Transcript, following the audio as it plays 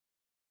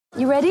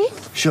You ready?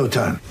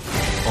 Showtime.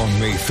 On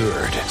May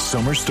 3rd,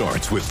 summer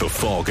starts with The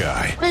Fall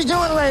Guy. Let's do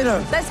it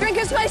later. Let's drink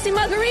a spicy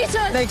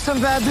margarita. Make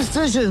some bad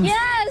decisions.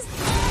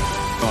 Yes!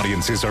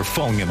 Audiences are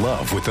falling in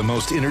love with the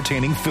most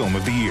entertaining film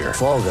of the year.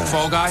 Fall Guy.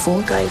 Fall Guy?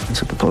 Fall guy.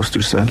 That's what the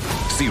poster said.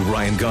 See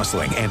Ryan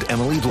Gosling and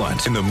Emily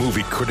Blunt in the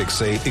movie critics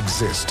say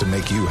exists to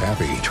make you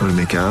happy. Trying to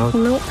make it out?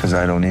 Nope. Because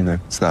I don't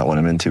either. It's not what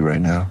I'm into right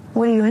now.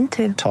 What are you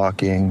into?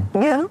 Talking.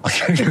 Yeah.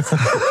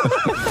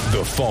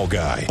 The Fall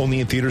Guy.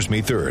 Only in theaters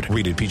May 3rd.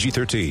 Rated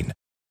PG-13.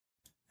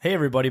 Hey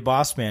everybody,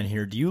 Boss Man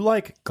here. Do you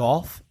like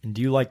golf? And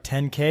do you like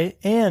 10K?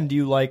 And do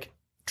you like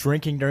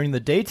drinking during the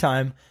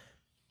daytime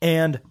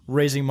and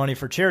raising money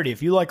for charity?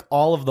 If you like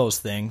all of those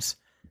things,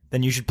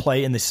 then you should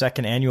play in the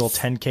second annual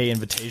 10K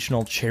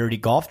Invitational Charity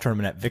Golf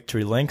Tournament at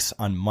Victory Links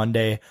on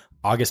Monday,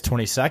 August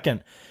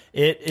 22nd.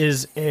 It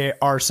is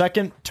our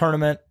second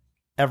tournament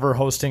ever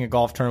hosting a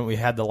golf tournament. We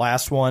had the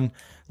last one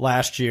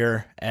last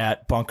year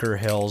at Bunker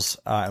Hills,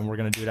 and we're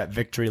going to do it at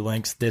Victory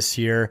Links this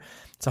year.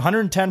 It's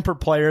 $110 per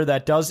player.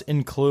 That does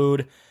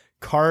include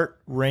cart,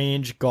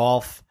 range,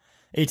 golf,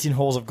 18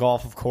 holes of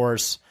golf, of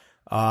course.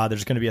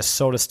 There's going to be a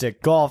soda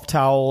stick golf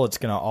towel. It's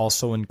going to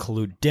also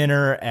include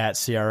dinner at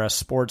CRS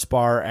Sports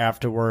Bar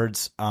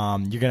afterwards. You're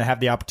going to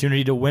have the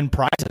opportunity to win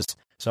prizes.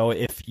 So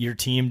if your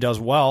team does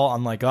well,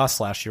 unlike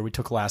us last year, we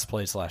took last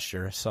place last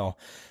year. So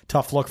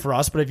tough look for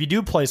us. But if you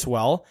do place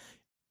well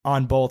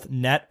on both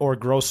net or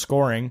gross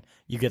scoring,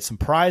 you get some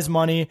prize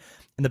money.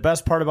 And the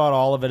best part about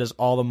all of it is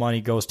all the money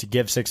goes to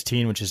Give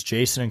 16, which is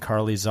Jason and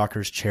Carly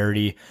Zucker's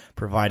charity,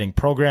 providing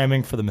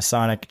programming for the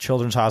Masonic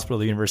Children's Hospital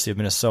of the University of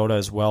Minnesota,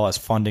 as well as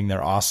funding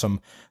their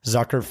awesome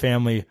Zucker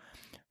family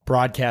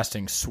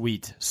broadcasting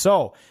suite.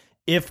 So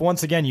if,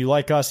 once again, you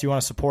like us, you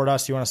want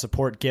to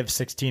support Give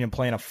 16 and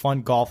play in a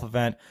fun golf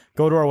event,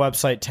 go to our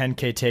website,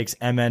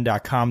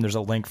 10ktakesmn.com. There's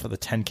a link for the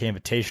 10K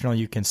Invitational.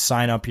 You can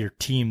sign up your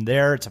team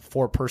there. It's a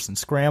 4-person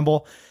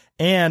scramble.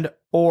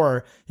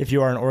 Or if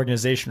you are an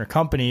organization or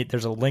company,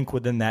 there's a link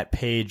within that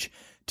page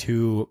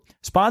to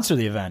sponsor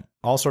the event.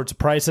 All sorts of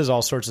prices,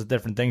 all sorts of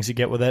different things you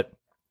get with it.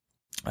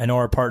 I know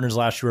our partners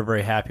last year were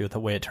very happy with the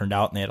way it turned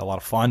out, and they had a lot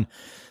of fun.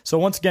 So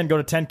once again,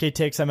 go to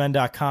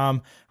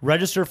 10ktakesmn.com.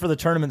 Register for the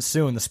tournament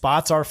soon. The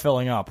spots are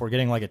filling up. We're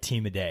getting like a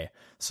team a day.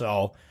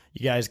 So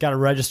you guys got to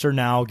register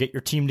now. Get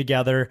your team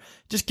together.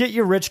 Just get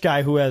your rich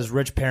guy who has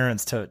rich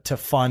parents to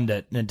fund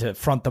it and to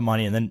front the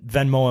money, and then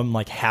Venmo him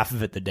like half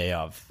of it the day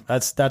of.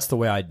 That's the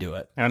way I do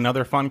it. And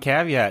another fun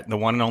caveat, the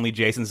one and only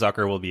Jason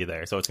Zucker will be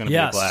there, so it's going to be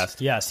a blast.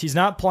 Yes, he's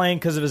not playing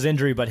because of his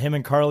injury, but him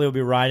and Carly will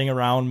be riding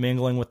around,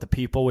 mingling with the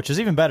people, which is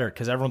even better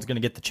because everyone's going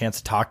to get the chance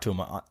to talk to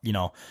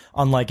him.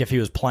 Unlike if he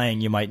was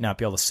playing, you might not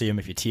be able to see him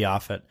if you tee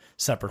off at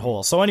separate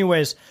holes. So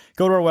anyways,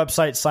 go to our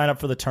website, sign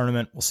up for the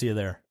tournament. We'll see you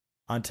there.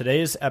 On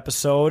today's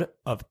episode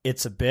of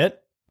It's a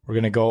Bit, we're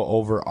going to go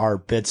over our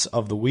bits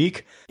of the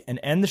week and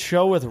end the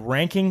show with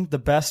ranking the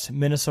best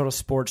Minnesota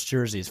sports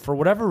jerseys. For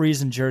whatever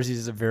reason, jerseys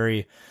is a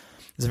very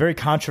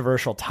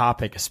controversial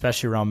topic,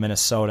 especially around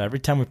Minnesota. Every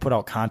time we put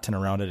out content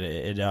around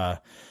it,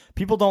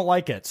 people don't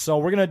like it. So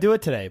we're going to do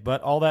it today,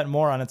 but all that and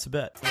more on It's a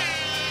Bit.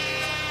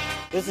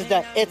 This is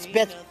the It's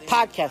Bits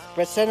podcast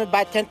presented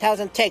by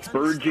 10,000 Takes.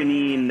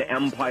 Burgeoning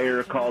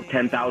empire called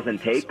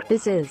 10,000 Takes.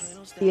 This is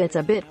the It's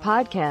a Bit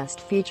podcast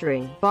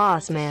featuring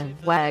Boss Man,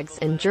 Wags,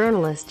 and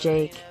journalist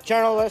Jake.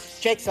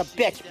 Journalist Jake's a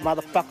bitch,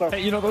 motherfucker.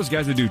 Hey, you know those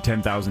guys that do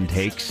 10,000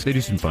 takes? They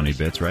do some funny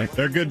bits, right?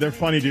 They're good. They're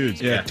funny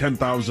dudes. Yeah.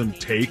 10,000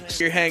 takes.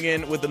 You're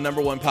hanging with the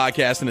 #1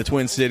 podcast in the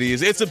Twin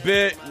Cities. It's a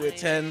Bit with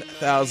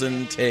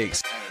 10,000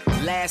 takes.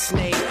 Last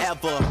name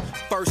ever,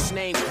 first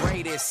name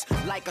greatest.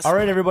 All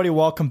right, everybody,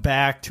 welcome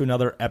back to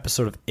another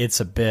episode of It's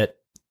a Bit,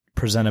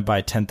 presented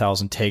by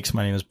 10,000 Takes.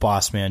 My name is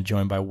Boss Man,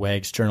 joined by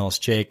Wags,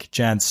 journalist Jake.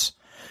 Gents,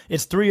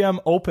 it's 3M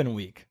Open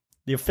Week,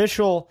 the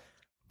official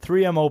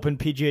 3M Open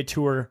PGA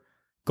Tour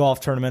golf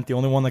tournament, the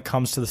only one that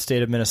comes to the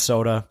state of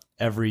Minnesota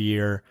every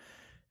year.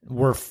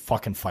 We're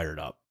fucking fired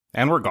up.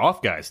 And we're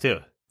golf guys, too.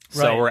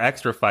 So Right. we're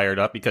extra fired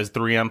up because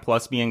 3M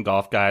plus being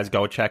golf guys.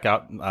 Go check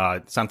out,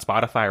 it's on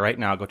Spotify right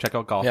now. Go check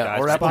out Golf Guys.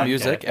 Or Apple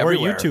Music, or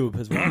everywhere. YouTube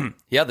as well.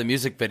 Yeah, the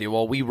music video.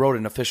 Well, we wrote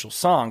an official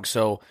song,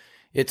 so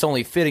it's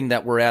only fitting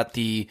that we're at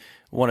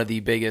one of the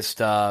biggest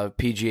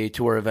PGA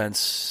Tour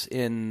events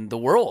in the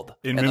world.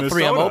 In and Minnesota.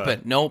 The 3M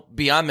Open. Nope,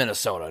 beyond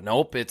Minnesota.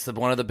 Nope, it's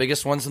one of the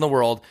biggest ones in the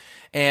world.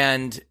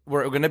 And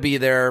we're going to be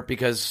there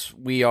because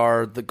we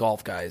are the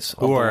golf guys.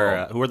 Who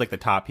are like the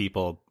top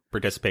people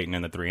participating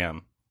in the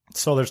 3M.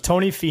 So there's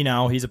Tony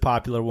Finau, he's a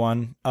popular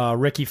one.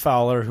 Ricky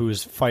Fowler,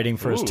 who's fighting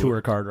for his tour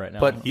card right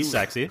now. But he's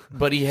sexy.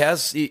 But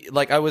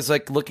I was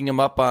looking him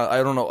up.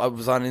 I don't know. I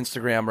was on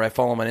Instagram, or I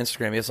follow him on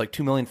Instagram. He has like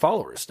 2 million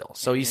followers still.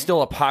 So he's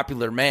still a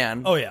popular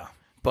man. Oh, yeah.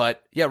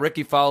 But yeah,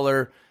 Ricky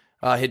Fowler,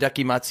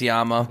 Hideki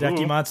Matsuyama.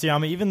 Hideki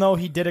Matsuyama, even though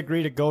he did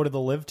agree to go to the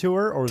Live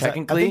Tour, or was I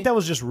think that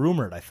was just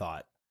rumored, I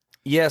thought.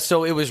 Yeah,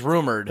 so it was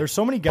rumored. There's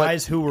so many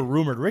guys who were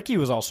rumored. Ricky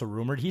was also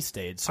rumored. He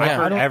stayed. So I've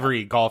heard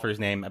every golfer's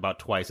name about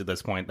twice at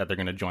this point that they're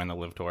going to join the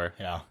Live Tour.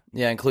 Yeah,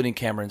 including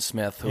Cameron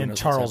Smith. And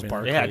Charles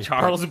Barkley. Yeah,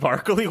 Charles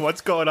Barkley.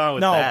 What's going on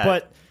with that? No,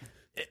 but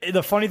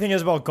The funny thing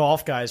is about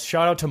golf guys,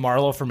 shout out to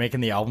Marlo for making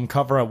the album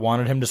cover. I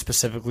wanted him to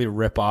specifically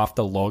rip off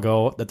the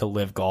logo that the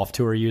Live Golf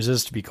Tour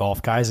uses to be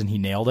golf guys, and he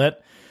nailed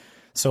it.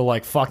 So,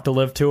 like, fuck the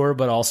Live Tour,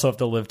 but also if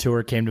the Live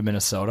Tour came to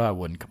Minnesota, I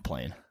wouldn't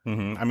complain.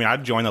 Mm-hmm. I mean,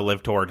 I'd join the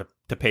Live Tour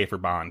to pay for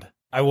bond.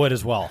 I would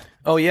as well.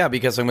 Oh, yeah,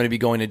 because I'm going to be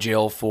going to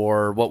jail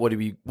for, what would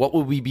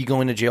we be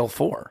going to jail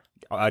for?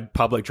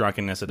 Public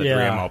drunkenness at the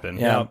 3M Open.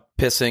 Yeah,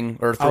 pissing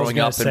or throwing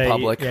up in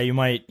public. Yeah, you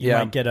might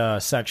get a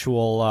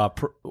sexual.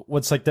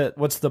 What's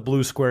the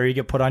blue square you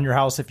get put on your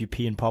house if you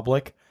pee in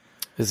public?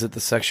 Is it the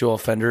sexual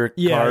offender card?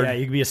 Yeah,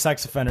 you could be a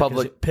sex offender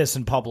because you piss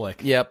in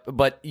public. Yep,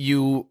 but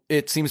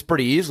it seems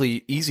pretty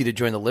easy to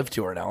join the Live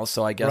Tour now,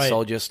 so I guess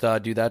I'll just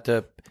do that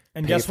to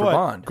and pay guess for what?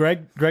 bond.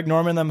 Greg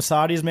Norman, them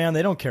Saudis, man,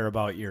 they don't care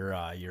about your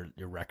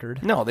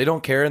record. No, they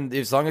don't care, and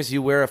as long as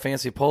you wear a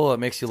fancy polo that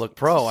makes you look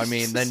pro, I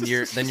mean, then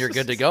you're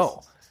good to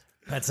go.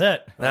 That's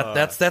it.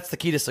 That's the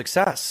key to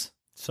success.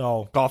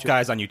 So golf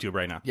guys on YouTube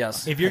right now.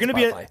 Yes. If you're going to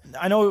be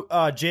I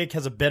know Jake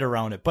has a bit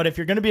around it, but if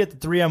you're going to be at the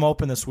 3M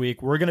Open this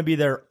week, we're going to be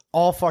there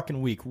all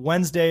fucking week,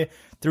 Wednesday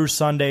through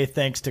Sunday,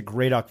 thanks to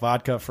Grey Duck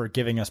Vodka for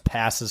giving us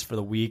passes for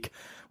the week.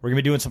 We're going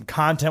to be doing some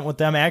content with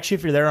them. Actually,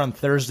 if you're there on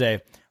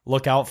Thursday,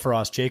 look out for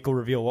us. Jake will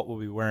reveal what we'll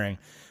be wearing.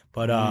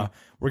 But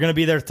we're going to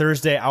be there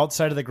Thursday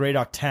outside of the Grey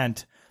Duck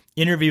tent,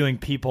 interviewing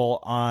people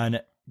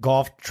on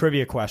golf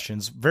trivia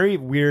questions. Very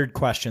weird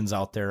questions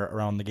out there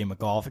around the game of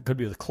golf. It could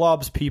be with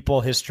clubs,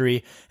 people,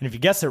 history. And if you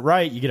guess it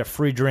right, you get a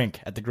free drink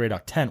at the Grey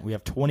Duck tent. We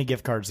have 20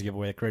 gift cards to give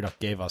away that Grey Duck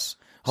gave us.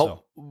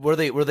 So. Were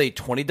they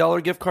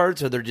 $20 gift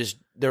cards, or they're just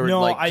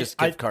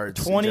gift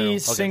cards? 20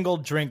 single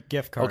drink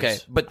gift cards. Okay,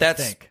 but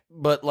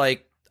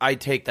I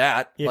take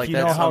that. If like, you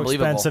that's know how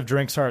unbelievable. expensive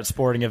drinks are at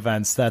sporting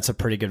events, that's a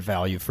pretty good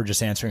value for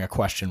just answering a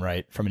question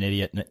right from an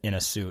idiot in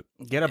a suit.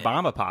 Get a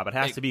Bomba Pop. It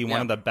has to be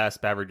one of the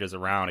best beverages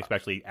around,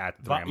 especially at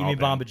the 3M Open. You mean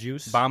Bomba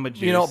Juice? Bomba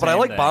Juice. But I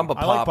like Bomba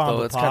I like Pop, Bomba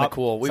though. It's Pop. kind of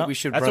cool. We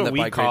should That's run what that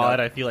by we call it,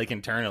 I feel like,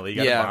 internally.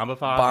 You got a Bomba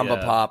Pop? Bomba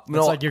Pop.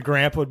 It's like your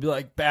grandpa would be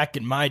like, back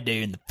in my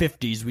day in the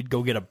 50s, we'd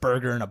go get a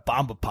burger and a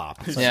Bomba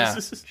Pop. Like, yeah.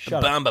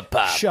 Bomba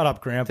Pop. Shut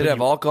up, grandpa. Did it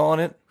have alcohol in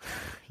it?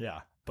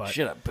 Yeah. But,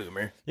 shut up,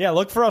 boomer. Yeah,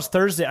 look for us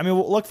Thursday. I mean,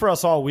 look for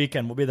us all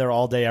weekend. We'll be there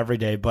all day, every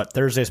day. But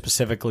Thursday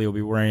specifically, we'll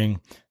be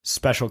wearing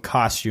special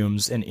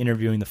costumes and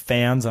interviewing the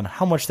fans on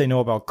how much they know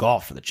about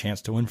golf for the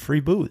chance to win free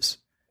booze.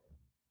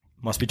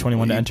 Must be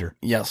 21 to enter.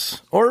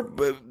 Yes. Or,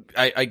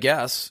 I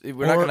guess,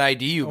 we're not going to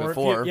ID you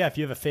before. If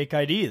you have a fake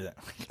ID, then.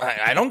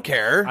 I don't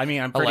care. I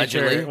mean, I'm pretty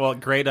sure, well,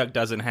 Grey Duck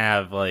doesn't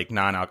have, like,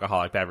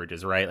 non-alcoholic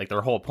beverages, right? Like,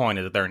 their whole point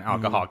is that they're an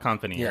alcohol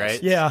company,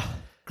 right? Yeah.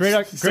 Grey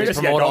Duck Grey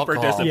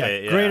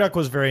Duck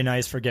was very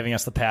nice for giving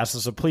us the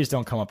passes, so please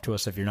don't come up to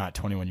us if you're not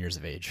 21 years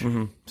of age.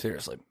 Mm-hmm.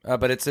 Seriously.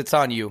 But it's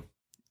on you.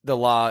 The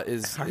law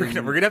is. We're going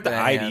to have to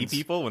ID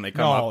people when they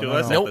come up to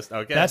us? Nope.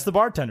 Okay. That's the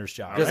bartender's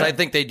job. Because I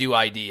think they do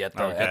ID at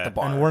the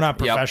bar. And we're not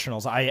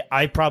professionals. Yep.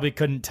 I probably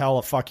couldn't tell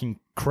a fucking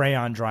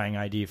crayon drawing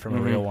ID from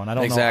a real one. I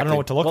don't know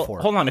what to look for.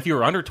 Hold on, if you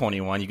were under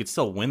 21, you could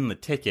still win the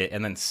ticket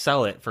and then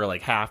sell it for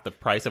like half the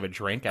price of a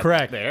drink.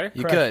 Correct. There,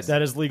 you could.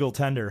 That is legal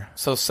tender.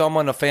 So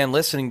a fan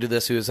listening to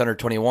this who is under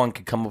 21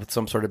 could come up with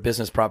some sort of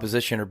business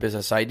proposition or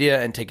business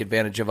idea and take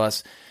advantage of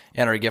us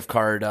and our gift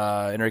card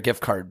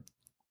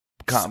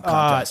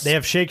contest. They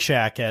have Shake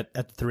Shack at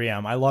the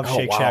 3M. I love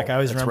Shake Shack. I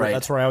always remember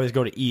that's where I always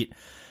go to eat.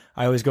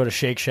 I always go to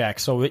Shake Shack.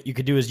 So what you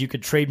could do is you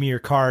could trade me your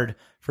card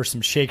for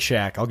some Shake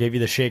Shack. I'll give you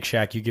the Shake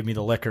Shack. You give me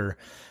the liquor.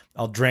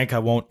 I'll drink. I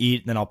won't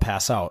eat, and then I'll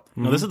pass out.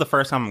 No, this is the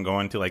first time I'm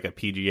going to like a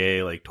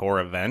PGA like tour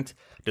event.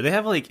 Do they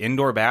have like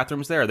indoor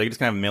bathrooms there? Or are they just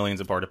gonna have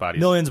millions of porta potties?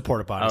 Millions of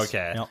porta potties.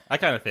 Okay, yep. I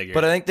kind of figured.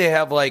 But I think they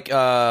have like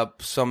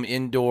some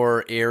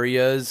indoor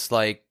areas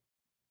like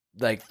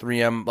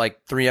 3M.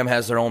 Like 3M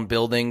has their own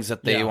buildings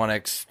that they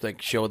want to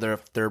show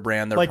their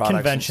brand, their like products,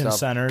 convention and stuff.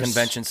 centers,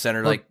 convention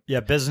center.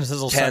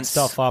 Businesses will set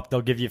stuff up.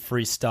 They'll give you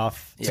free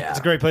stuff. It's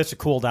a great place to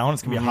cool down.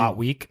 It's gonna be a hot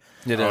week.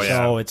 It is.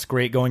 So it's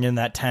great going in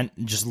that tent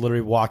and just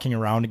literally walking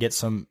around to get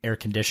some air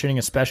conditioning,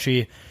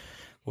 especially.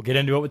 We'll get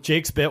into it with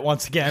Jake's bit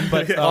once again,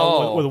 but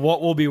with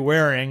what we'll be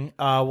wearing,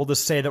 we'll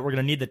just say that we're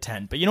going to need the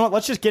tent. But you know what?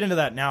 Let's just get into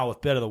that now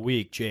with bit of the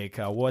week, Jake.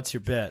 What's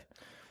your bit?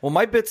 Well,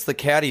 my bit's the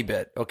caddy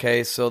bit,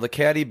 okay? So the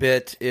caddy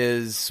bit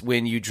is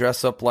when you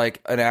dress up like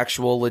an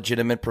actual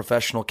legitimate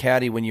professional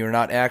caddy when you're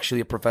not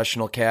actually a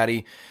professional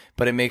caddy,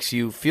 but it makes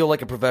you feel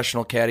like a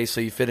professional caddy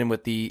so you fit in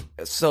with the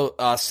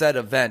said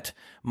event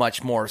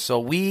much more. So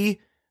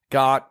we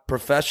got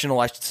professional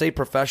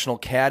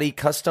caddy,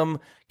 custom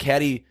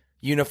caddy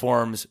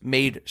uniforms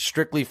made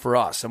strictly for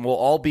us, and we'll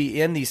all be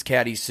in these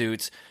caddy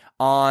suits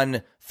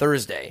on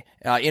Thursday,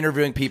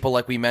 interviewing people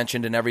like we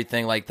mentioned and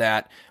everything like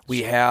that.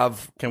 We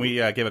have. Can we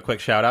give a quick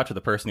shout out to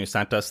the person who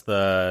sent us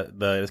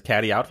the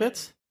caddy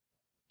outfits?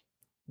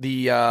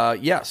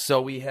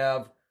 So we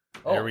have.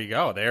 There we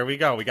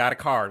go. We got a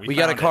card. We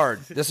got a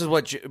card. This is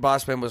what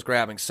Bossman was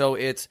grabbing. So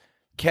it's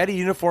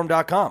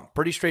caddyuniform.com.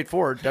 Pretty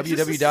straightforward.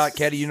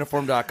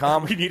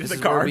 www.caddyuniform.com. We needed the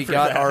card. We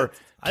got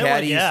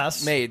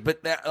caddies made.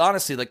 But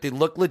honestly, like, they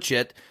look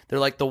legit. They're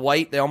like the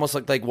white. They almost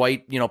look like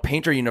white,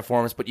 painter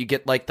uniforms. But you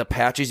get like the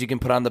patches you can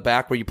put on the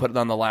back where you put it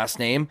on the last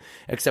name.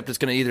 Except it's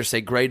going to either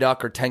say Grey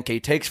Duck or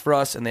 10K Takes for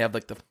us, and they have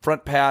like the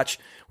front patch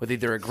with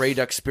either a Grey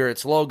Duck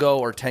Spirits logo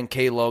or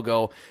 10K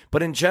logo.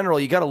 But in general,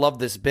 you got to love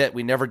this bit.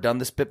 We've never done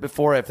this bit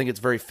before. I think it's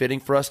very fitting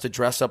for us to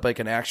dress up like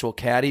an actual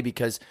caddy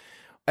because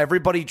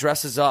everybody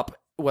dresses up.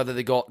 Whether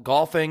they go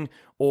golfing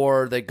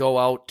or they go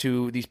out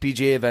to these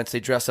PGA events, they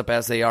dress up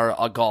as they are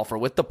a golfer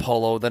with the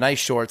polo, the nice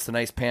shorts, the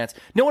nice pants.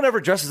 No one ever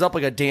dresses up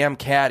like a damn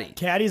caddy.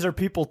 Caddies are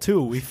people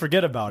too. We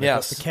forget about it.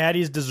 Yes. But the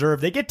caddies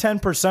they get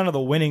 10% of the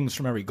winnings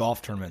from every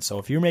golf tournament. So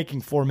if you're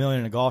making $4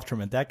 million in a golf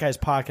tournament, that guy's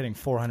pocketing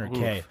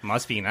 $400K. Oof,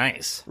 must be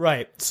nice.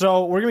 Right.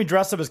 So we're going to be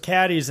dressed up as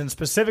caddies, and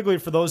specifically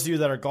for those of you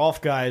that are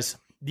golf guys,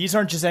 these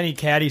aren't just any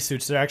caddy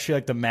suits. They're actually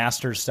like the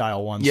Masters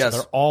style ones. Yes. So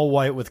they're all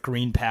white with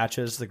green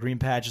patches. The green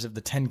patches have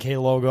the 10K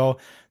logo,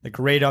 the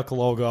Grey Duck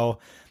logo.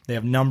 They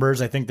have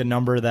numbers. I think the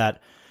number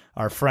that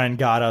our friend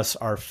got us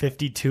are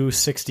 52,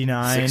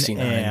 69,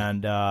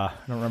 and I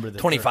don't remember the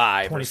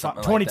 25 or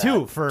something 22 like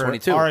that. for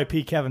 22.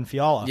 RIP Kevin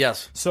Fiala.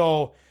 Yes.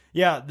 So,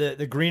 yeah,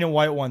 the green and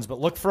white ones. But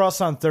look for us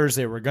on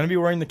Thursday. We're going to be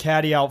wearing the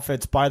caddy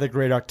outfits by the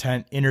Grey Duck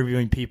tent,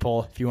 interviewing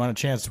people. If you want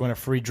a chance to win a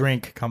free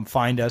drink, come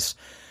find us.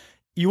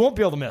 You won't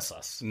be able to miss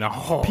us.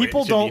 No,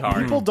 people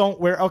don't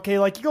wear. Okay,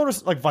 like you go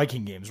to like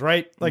Viking games,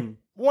 right? Like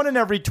one in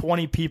every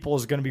 20 people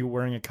is going to be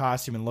wearing a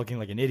costume and looking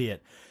like an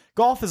idiot.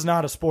 Golf is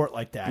not a sport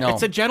like that. No.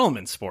 It's a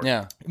gentleman's sport.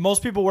 Yeah,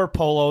 most people wear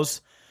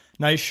polos,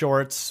 nice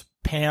shorts,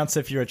 pants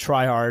if you're a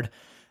tryhard.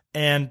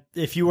 And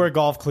if you wear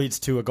golf cleats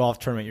to a golf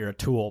tournament, you're a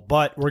tool.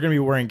 But we're going to be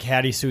wearing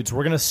caddy suits.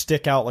 We're going to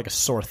stick out like a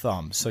sore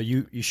thumb. So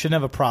you shouldn't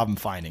have a problem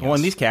finding us.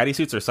 And these caddy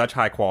suits are such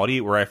high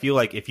quality where I feel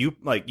like if you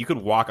you could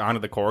walk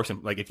onto the course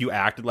and like if you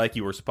acted like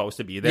you were supposed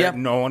to be there,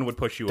 no one would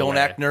push you away. Don't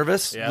act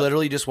nervous. Yep.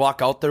 Literally just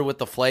walk out there with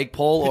the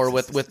flagpole or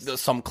with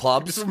some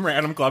clubs. Just some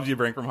random clubs you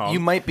bring from home. You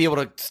might be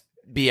able to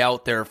be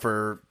out there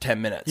for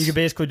 10 minutes. You could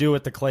basically do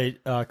what the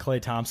Clay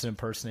Thompson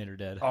impersonator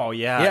did. Oh,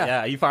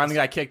 yeah. You finally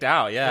got kicked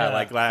out. Yeah,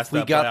 like last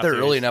we got there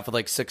early enough at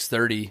like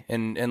 6:30,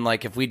 and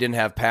like if we didn't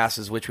have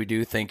passes, which we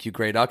do, thank you,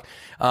 Grey Duck,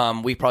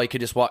 we probably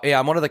could just walk. Yeah,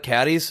 I'm one of the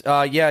caddies.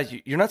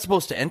 You're not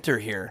supposed to enter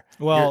here.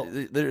 Well,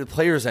 the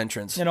player's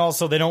entrance. And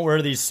also, they don't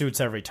wear these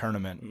suits every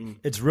tournament.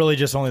 It's really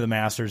just only the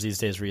Masters these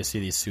days where you see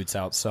these suits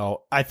out.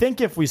 So I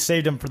think if we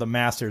saved them for the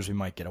Masters, we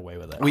might get away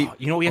with it.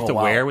 You know what we have to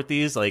wear with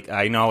these? Like,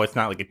 I know it's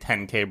not like a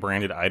 10K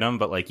branded item,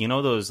 but like, you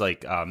know those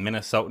like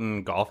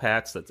Minnesotan golf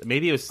hats? That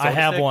maybe it was I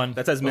have one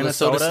that says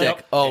Minnesota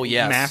stick. Oh,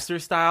 yes. Master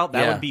style.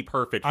 That would be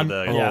perfect for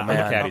the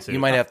caddy suit. You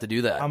might have to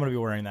do that. I'm going to be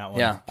wearing that one.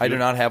 Yeah, I do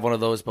not have one of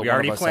those, but we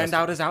already planned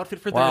out his outfit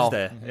for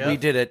Thursday. Yep. We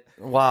did it.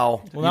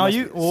 Wow. Well,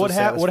 now what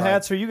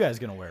hats are you guys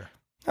going to wear?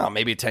 Oh,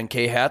 maybe a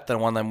 10K hat, the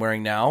one I'm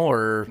wearing now,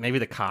 or maybe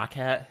the cock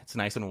hat. It's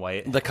nice and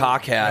white. The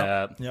cock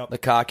hat, the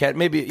cock hat.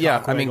 Maybe,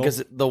 I mean,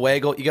 because the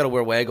waggle, you got to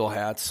wear waggle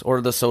hats or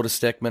the Soda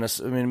Stick,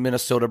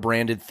 Minnesota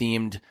branded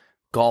themed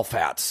golf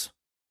hats.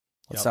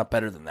 It's not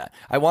better than that.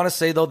 I want to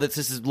say though that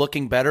this is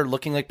looking better.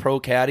 Looking like pro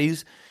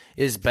caddies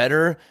is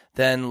better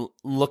than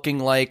looking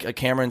like a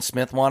Cameron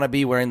Smith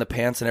wannabe wearing the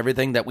pants and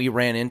everything that we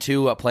ran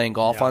into playing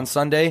golf on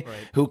Sunday,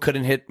 who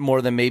couldn't hit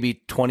more than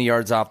maybe 20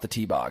 yards off the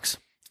tee box.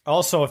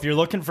 Also, if you're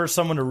looking for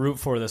someone to root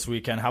for this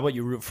weekend, how about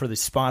you root for the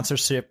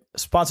sponsorship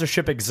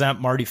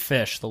exempt Marty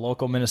Fish, the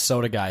local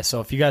Minnesota guy.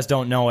 So if you guys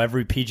don't know,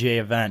 every PGA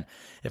event,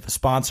 if a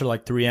sponsor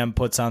like 3M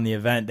puts on the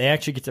event, they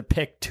actually get to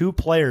pick 2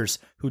 players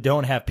who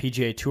don't have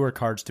PGA Tour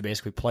cards to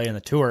basically play in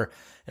the tour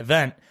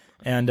event.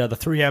 And the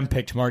 3M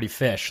picked Marty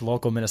Fish,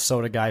 local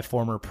Minnesota guy,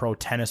 former pro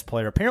tennis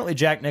player. Apparently,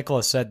 Jack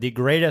Nicklaus said the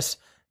greatest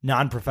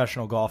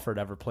non-professional golfer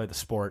to ever play the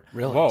sport.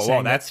 Really?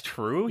 Whoa, that's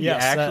true?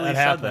 Yes, he actually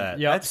said that.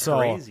 Yep. That's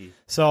crazy.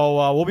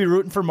 So we'll be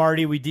rooting for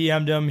Marty. We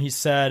DM'd him. He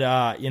said,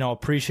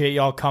 appreciate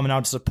y'all coming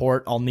out to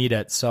support. I'll need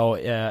it. So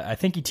I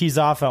think he tees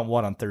off at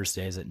what on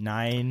Thursday? Is it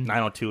 9?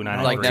 9:02,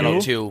 9:03. Like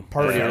 9:02,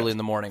 pretty early in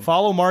the morning.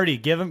 Follow Marty.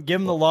 Give him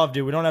the love,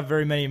 dude. We don't have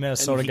very many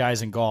Minnesota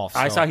guys in golf. So.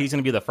 I saw he's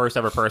going to be the first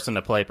ever person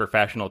to play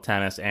professional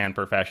tennis and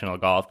professional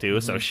golf, too.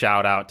 Mm-hmm. So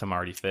shout out to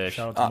Marty Fish.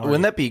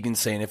 Wouldn't that be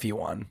insane if he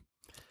won?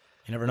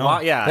 You never know.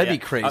 Well, yeah, that'd be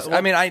crazy.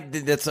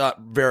 That's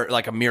very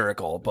like a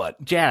miracle.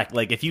 But Jack,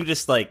 like if you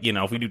just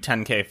if we do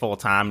 10K full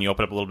time, and you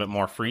open up a little bit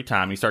more free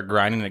time, you start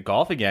grinding at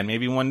golf again.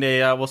 Maybe one day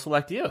we'll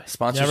select you.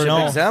 Sponsorship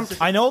exempt.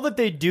 I know that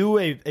they do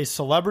a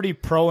celebrity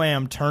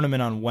pro-am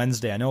tournament on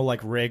Wednesday. I know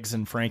like Riggs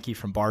and Frankie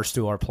from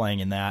Barstool are playing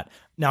in that.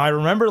 Now I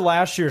remember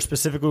last year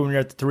specifically when we were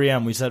at the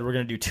 3M, we said we're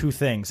going to do 2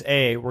 things.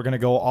 A, we're going to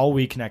go all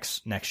week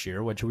next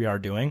year, which we are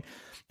doing,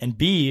 and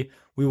B,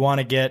 we want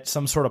to get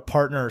some sort of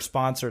partner or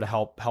sponsor to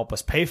help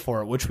us pay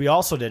for it, which we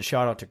also did.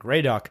 Shout out to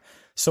Grey Duck.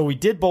 So we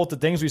did both the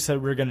things we said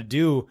we were going to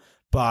do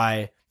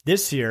by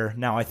this year.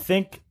 Now, I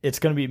think it's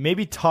going to be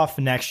maybe tough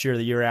next year,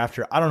 the year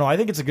after. I don't know. I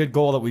think it's a good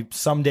goal that we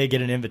someday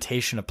get an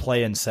invitation to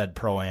play in said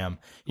Pro-Am.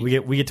 We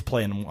get to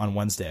play on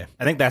Wednesday.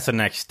 I think that's the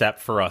next step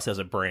for us as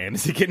a brand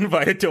is to get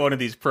invited to one of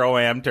these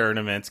Pro-Am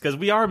tournaments because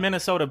we are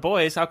Minnesota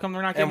boys. How come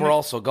they're not getting And we're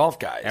also golf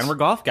guys. And we're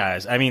golf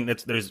guys. I mean,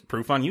 there's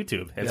proof on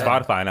YouTube and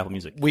Spotify and Apple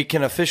Music. We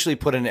can officially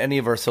put in any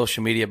of our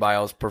social media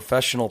bios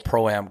professional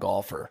Pro-Am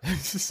golfer. Or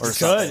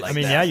something like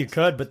yeah, you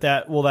could, but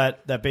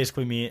that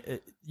basically means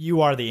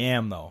you are the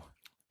am, though.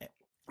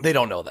 They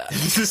don't know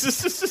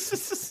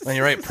that. When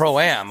you write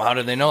Pro-Am, how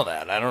did they know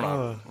that? I don't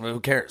know.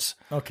 Who cares?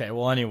 Okay,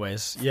 well,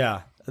 anyways,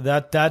 yeah,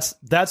 that's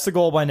the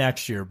goal by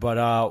next year.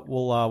 But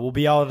we'll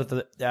be out at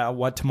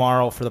the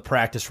tomorrow for the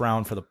practice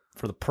round for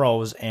the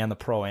pros and the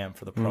Pro-Am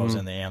for the pros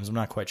and the AMs. I'm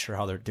not quite sure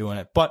how they're doing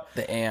it, but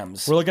the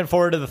AMs. We're looking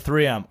forward to the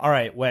 3M. All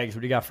right, Wags,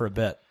 what do you got for a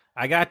bit?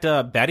 I got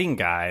a betting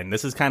guy, and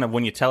this is kind of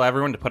when you tell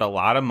everyone to put a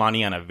lot of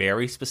money on a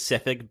very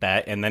specific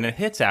bet, and then it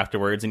hits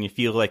afterwards, and you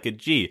feel like a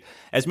G.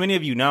 As many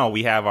of you know,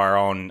 we have our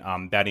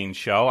own betting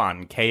show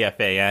on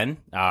KFAN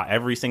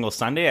every single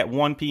Sunday at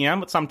 1 p.m.,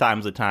 but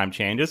sometimes the time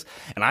changes.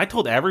 And I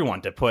told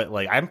everyone to put,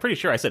 I'm pretty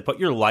sure I said, put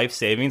your life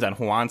savings on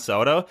Juan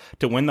Soto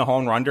to win the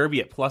home run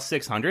derby at plus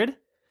 600.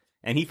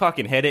 And he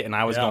fucking hit it, and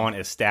I was going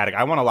ecstatic.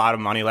 I won a lot of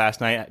money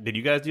last night. Did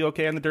you guys do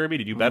okay on the derby?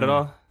 Did you bet at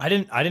all? I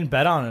didn't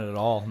bet on it at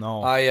all.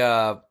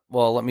 No.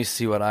 Well, let me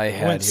see what I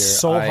had went here.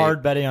 So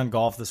hard betting on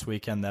golf this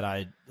weekend that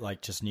I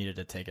just needed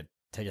to take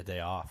a day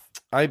off.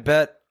 I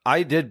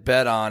did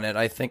bet on it.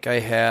 I think I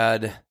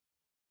had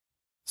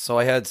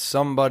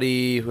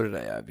somebody. Who did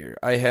I have here?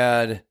 I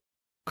had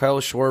Kyle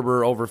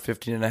Schwarber over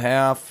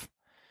 15.5,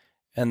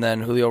 and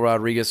then Julio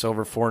Rodriguez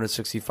over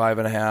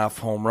 465.5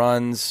 home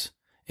runs.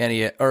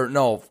 And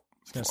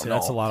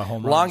that's a lot of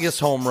home runs. Longest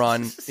home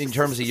run in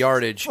terms of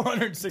yardage.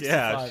 465.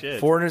 Yeah,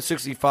 shit.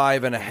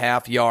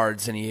 465.5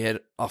 yards, and he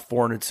hit a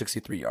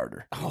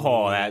 463-yarder.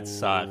 Oh, that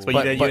sucks.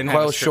 But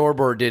Kyle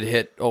Schwarber did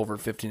hit over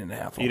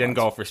 15.5. You didn't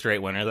go for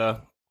straight winner,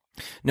 though?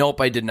 Nope,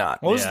 I did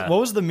not. What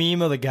was the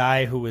meme of the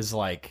guy who was,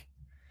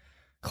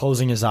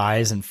 closing his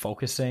eyes and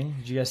focusing?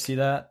 Did you guys see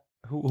that?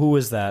 Who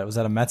was that? Was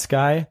that a Mets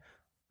guy?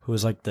 Who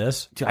was like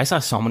this? Dude, I saw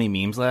so many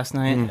memes last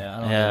night. Yeah,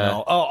 I don't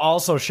know. Oh,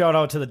 also shout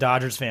out to the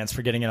Dodgers fans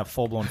for getting in a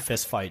full blown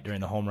fist fight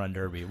during the home run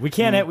derby. We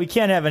can't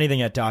have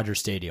anything at Dodger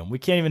Stadium. We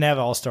can't even have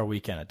All-Star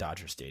Weekend at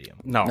Dodger Stadium.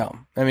 No.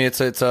 I mean,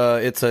 it's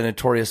a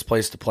notorious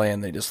place to play,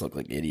 and they just look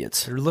like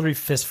idiots. They're literally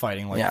fist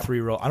fighting 3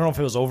 rows. I don't know if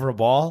it was over a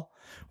ball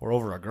or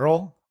over a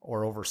girl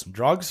or over some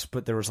drugs,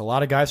 but there was a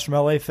lot of guys from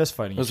LA fist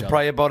fighting. It was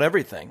probably about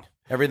everything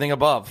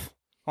above.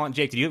 Hold on,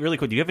 Jake. Do you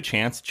have a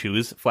chance to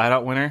choose flat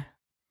out winner?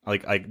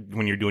 Like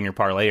when you're doing your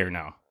parlay or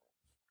no?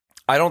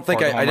 I don't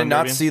think I did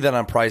not see that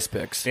on Prize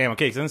Picks. Damn,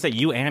 okay, because I'm going to say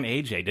you and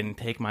AJ didn't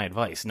take my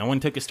advice. No one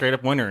took a straight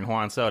up winner in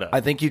Juan Soto.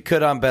 I think you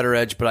could on Better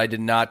Edge, but I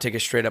did not take a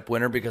straight up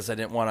winner because I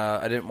didn't want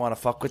to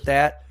fuck with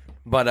that.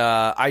 But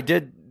I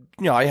did,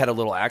 I had a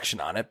little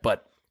action on it,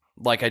 but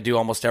like I do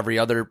almost every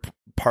other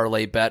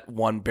parlay bet,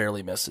 one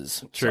barely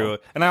misses. True.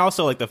 So. And I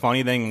also the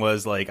funny thing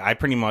was I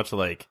pretty much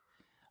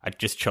I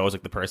just chose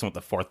the person with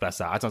the fourth best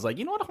odds. I was like,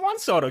 you know what, Juan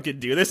Soto could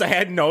do this. I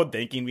had no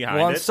thinking behind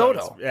it. Juan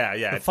Soto, yeah.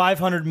 The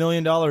 $500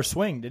 million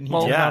swing, didn't he?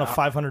 Take on a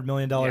 $500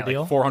 million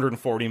deal,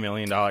 $440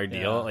 million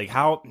deal. Yeah.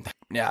 How?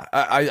 Yeah,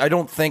 I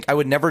don't think I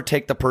would never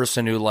take the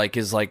person who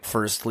is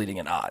first leading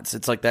in odds.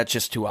 It's that's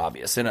just too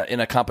obvious in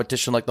a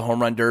competition like the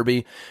Home Run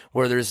Derby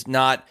where it's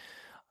not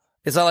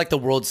like the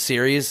World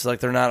Series.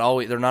 They're not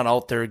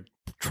out there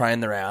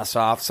trying their ass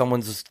off.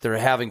 They're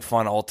having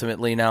fun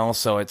ultimately now.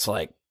 So it's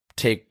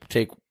take.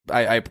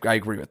 I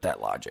agree with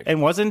that logic.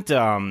 And wasn't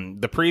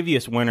the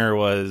previous winner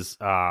was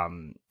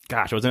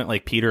wasn't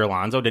it Peter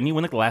Alonso? Didn't he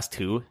win the last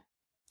 2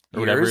 or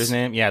whatever his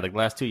name? Yeah, the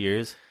last 2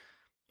 years.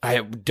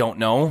 I don't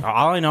know.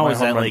 All I know is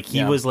that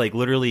he was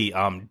literally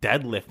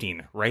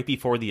deadlifting right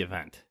before the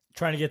event.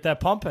 Trying to get that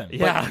pumping.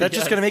 Yeah, that's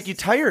just going to make you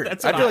tired. I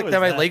feel like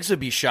my legs would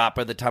be shot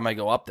by the time I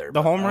go up there.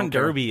 The home run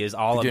derby is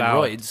all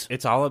about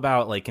it's all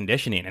about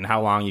conditioning and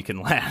how long you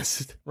can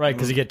last. Right,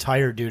 because you get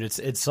tired, dude.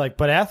 It's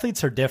but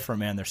athletes are different,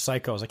 man. They're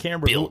psychos. I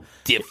can't remember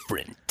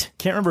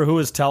Can't remember who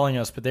was telling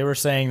us, but they were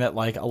saying that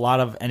a lot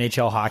of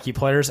NHL hockey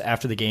players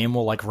after the game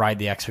will ride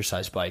the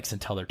exercise bikes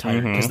until they're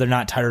tired because they're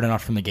not tired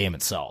enough from the game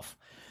itself.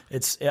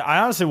 I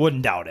honestly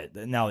wouldn't doubt it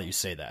now that you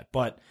say that.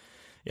 But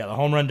yeah, the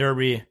home run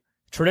derby.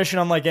 Tradition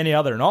unlike any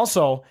other. And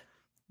also,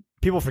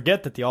 people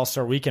forget that the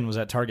All-Star Weekend was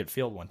at Target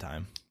Field one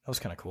time. That was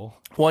kind of cool.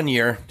 1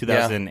 year.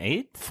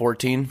 2008?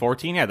 14.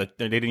 14? Yeah, they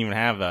didn't even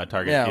have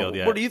Target Field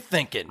yet. What are you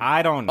thinking?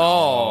 I don't know.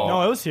 Oh.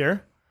 No, it was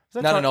here.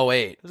 Not in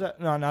 08.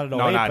 No, not in 08.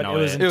 No, not in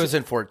 08. It was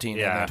in 14.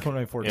 Yeah.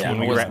 2014. Yeah,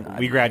 when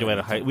we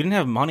graduated high. We didn't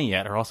have money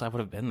yet, or else I would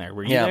have been there.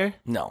 Were you there?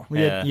 No.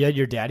 You had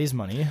your daddy's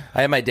money. I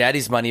had my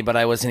daddy's money, but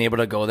I wasn't able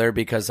to go there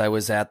because I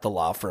was at the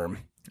law firm.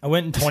 I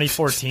went in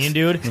 2014,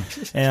 dude,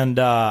 and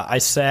I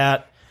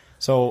sat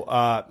So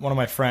one of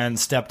my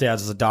friends' stepdads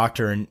is a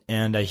doctor,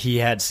 and he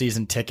had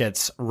season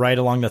tickets right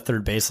along the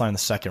third baseline in the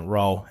second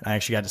row. I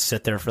actually got to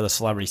sit there for the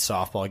celebrity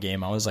softball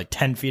game. I was like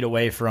 10 feet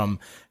away from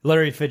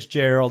Larry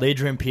Fitzgerald.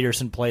 Adrian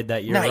Peterson played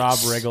that year. Nice. Rob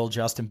Riggle,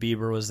 Justin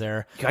Bieber was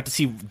there. You got to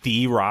see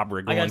the Rob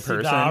Riggle in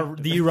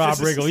person. The Rob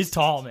Riggle. He's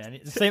tall, man.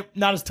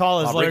 Not as tall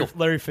as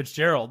Larry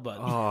Fitzgerald,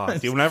 but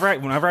dude,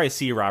 whenever I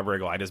see Rob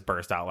Riggle, I just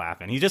burst out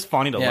laughing. He's just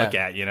funny to look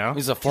at, you know.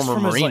 He's a former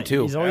Marine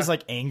too. He's always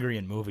like angry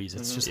in movies.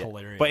 It's just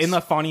hilarious, but in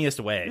the funniest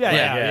way.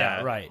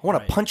 Yeah, right. I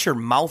want to punch your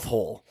mouth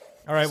hole.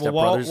 All right,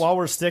 well, while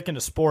we're sticking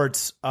to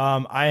sports,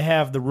 I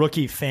have the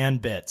rookie fan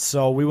bit.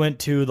 So we went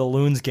to the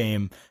Loons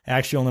game,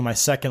 actually only my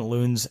second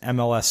Loons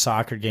MLS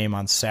soccer game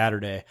on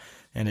Saturday.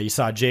 And you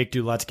saw Jake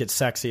do Let's Get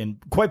Sexy in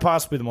quite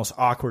possibly the most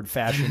awkward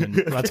fashion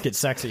in Let's Get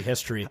Sexy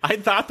history. I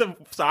thought the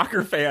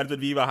soccer fans would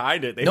be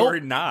behind it. They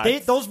were not.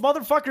 Those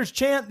motherfuckers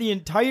chant the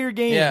entire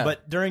game,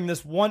 but during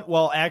this one,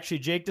 actually,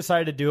 Jake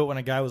decided to do it when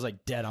a guy was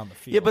like dead on the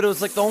field. Yeah, but it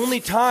was like the only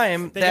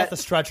time they got the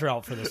stretcher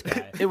out for this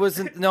guy. It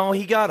wasn't. No,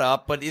 he got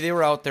up, but they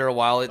were out there a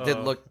while. It did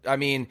look. I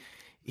mean.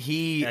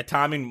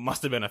 Timing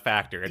must have been a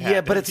factor.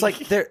 But it's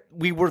like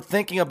we were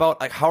thinking about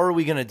like how are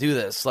we going to do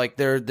this? Like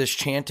they're this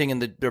chanting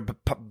and they're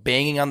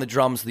banging on the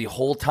drums the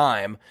whole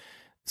time.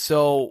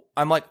 So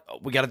I'm like,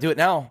 we got to do it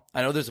now.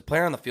 I know there's a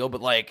player on the field,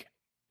 but like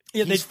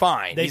he's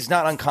fine. He's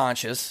not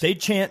unconscious. They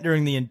chant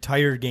during the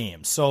entire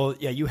game. So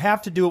yeah, you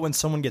have to do it when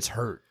someone gets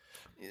hurt.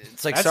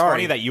 It's like that's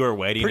funny that you were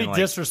waiting. Pretty and,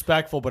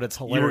 disrespectful, but it's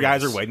hilarious. You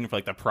guys are waiting for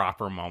like the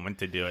proper moment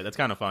to do it. That's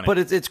kind of funny. But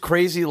it's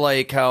crazy,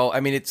 like how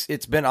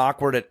it's been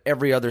awkward at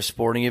every other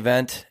sporting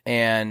event,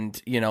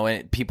 and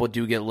people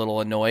do get a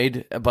little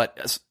annoyed. But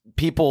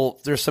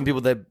there's some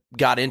people that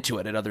got into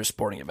it at other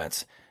sporting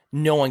events.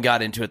 No one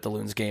got into it at the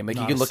Loons game. Like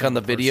you can look on the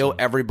video,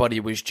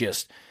 everybody was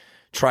just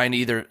trying to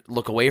either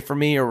look away from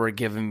me or were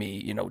giving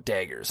me,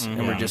 daggers.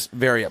 And we're just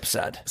very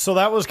upset. So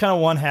that was kind of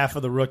one half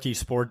of the rookie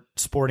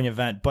sporting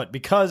event. But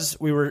because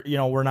we were,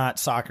 we're not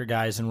soccer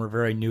guys and we're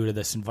very new to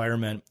this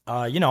environment,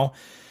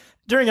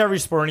 during every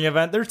sporting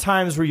event, there are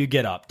times where you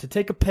get up to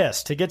take a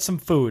piss, to get some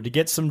food, to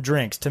get some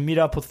drinks, to meet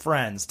up with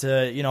friends,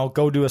 to,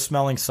 go do a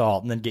smelling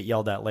salt and then get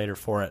yelled at later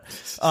for it.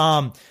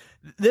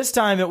 This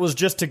time it was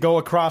just to go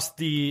across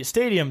the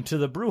stadium to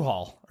the brew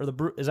hall,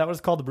 is that what it's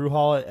called? The brew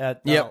hall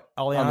at Allianz?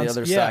 On the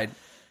other side.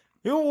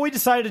 We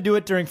decided to do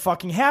it during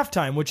fucking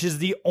halftime, which is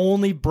the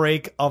only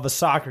break of a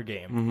soccer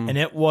game. And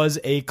it was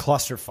a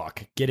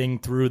clusterfuck getting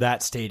through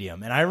that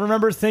stadium. And I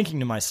remember thinking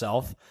to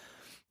myself,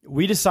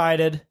 we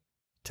decided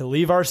to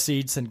leave our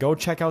seats and go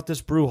check out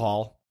this brew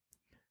hall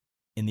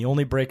in the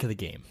only break of the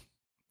game.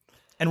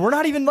 And we're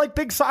not even like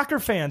big soccer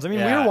fans. I mean,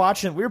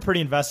 we were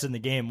pretty invested in the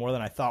game more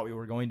than I thought we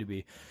were going to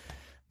be.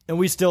 And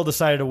we still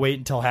decided to wait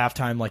until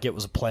halftime like it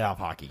was a playoff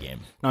hockey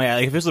game. No, yeah,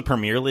 like if it was the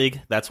Premier League,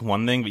 that's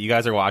one thing. But you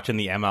guys are watching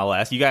the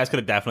MLS. You guys could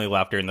have definitely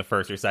left during the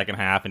first or second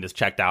half and just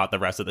checked out the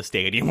rest of the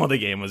stadium while the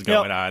game was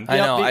going on. I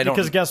know.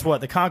 Because guess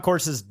what? The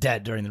concourse is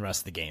dead during the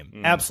rest of the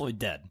game. Absolutely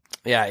dead.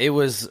 Yeah, it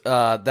was.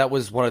 That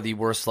was one of the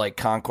worst like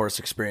concourse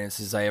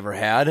experiences I ever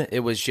had.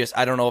 It was just.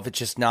 I don't know if it's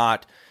just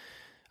not.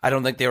 I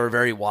don't think they were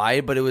very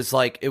wide, but it was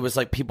like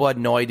people had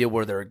no idea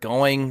where they were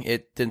going.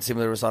 It didn't seem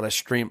there was a lot of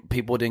stream.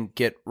 People didn't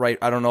get right.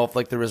 I don't know if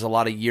like there was a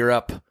lot of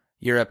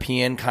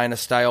European kind of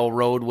style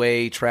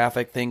roadway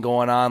traffic thing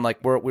going on.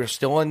 Like we're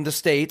still in the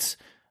States.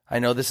 I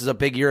know this is a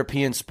big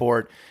European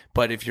sport,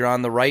 but if you're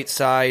on the right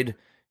side,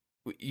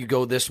 you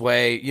go this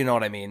way. You know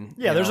what I mean?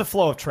 Yeah, there's a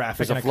flow of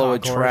traffic. There's a flow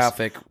of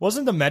traffic.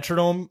 Wasn't the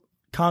Metrodome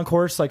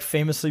concourse like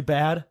famously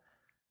bad?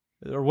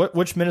 Or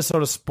which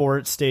Minnesota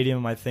sports stadium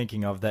am I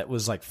thinking of that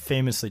was like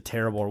famously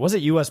terrible? Or was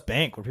it U.S.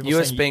 Bank? Where people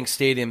U.S. Bank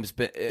Stadium's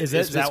is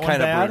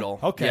kind of brutal.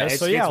 Okay, yeah,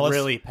 so it's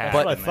really packed.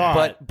 That's what I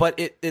thought. But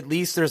at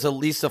least there's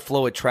a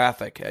flow of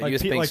traffic at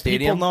U.S. Bank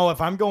Stadium. People know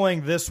if I'm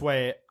going this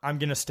way, I'm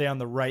going to stay on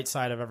the right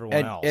side of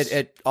everyone else.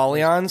 At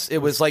Allianz, it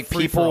was like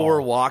people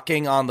were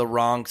walking on the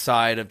wrong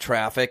side of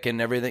traffic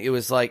and everything. It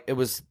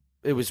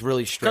was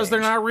really strange. Because they're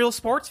not real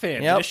sports fans.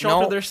 They just show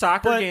up to their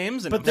soccer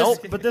games. But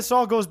this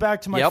all goes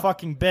back to my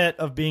fucking bit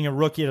of being a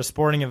rookie at a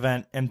sporting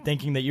event and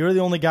thinking that you're the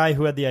only guy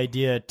who had the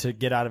idea to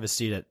get out of his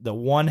seat. The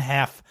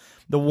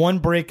one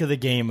break of the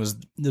game was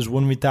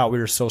when we thought we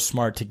were so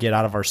smart to get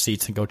out of our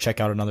seats and go check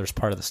out another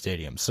part of the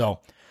stadium. So,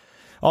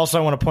 also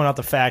I want to point out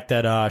the fact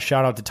that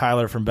shout out to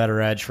Tyler from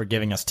Better Edge for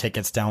giving us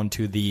tickets down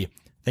to I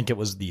think it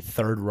was the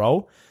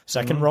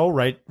second row,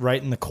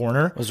 right in the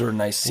corner. Those were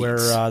nice seats.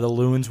 Where the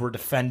Loons were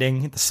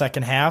defending the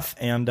second half,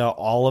 and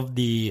all of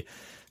the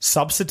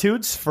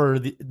substitutes for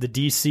the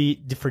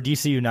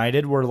DC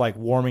United were like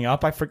warming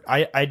up.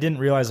 I didn't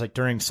realize like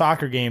during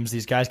soccer games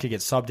these guys could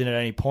get subbed in at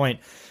any point,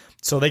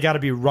 so they got to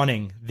be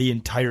running the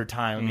entire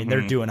time. I mean,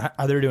 they're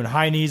doing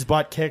high knees,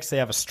 butt kicks. They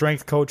have a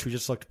strength coach who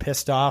just looked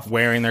pissed off,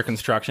 wearing their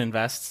construction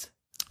vests.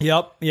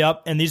 Yep,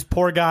 and these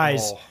poor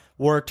guys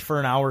worked for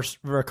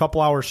a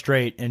couple hours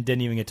straight and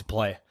didn't even get to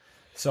play.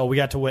 So we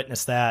got to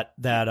witness that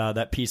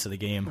piece of the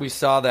game. We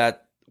saw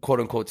that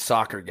quote unquote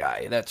soccer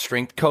guy, that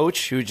strength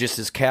coach who just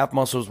his calf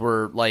muscles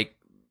were like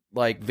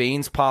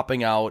veins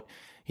popping out.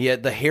 He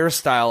had the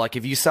hairstyle, like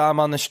if you saw him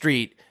on the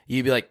street,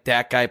 you'd be like,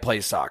 that guy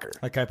plays soccer.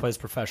 That guy plays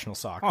professional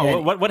soccer.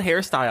 Oh, what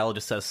hairstyle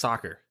just says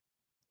soccer?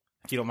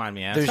 If you don't mind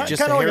me asking. There's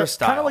just a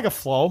hairstyle. Kind of like a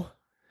flow.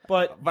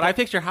 But I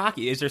picture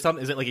hockey. Is there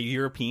something? Is it like a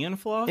European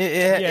flow?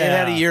 It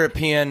had a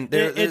European.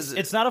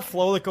 It's not a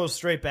flow that goes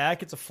straight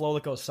back. It's a flow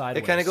that goes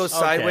sideways. It kind of goes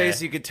sideways.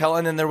 Okay. You could tell.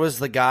 And then there was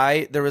the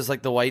guy. There was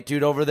like the white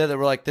dude over there that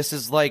were like, this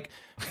is like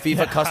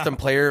FIFA custom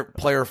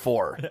player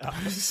 4.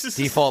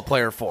 Default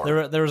player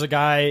 4. There was a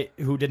guy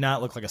who did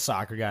not look like a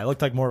soccer guy.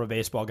 Looked like more of a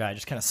baseball guy,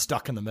 just kind of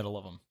stuck in the middle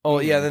of them. Oh,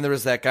 yeah. Then there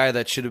was that guy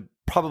that should have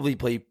probably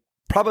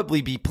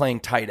be playing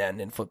tight end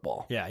in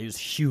football. Yeah, he was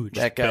huge.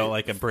 That guy, built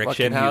like a brick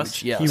fucking shit house.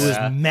 huge, yes. He was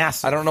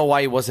massive. I don't know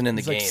why he wasn't in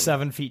the He's game. like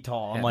 7 feet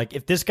tall. I'm like,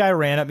 if this guy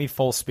ran at me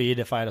full speed,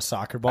 if I had a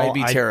soccer ball, I'd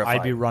be terrified.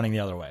 I'd be running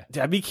the other way.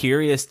 I'd be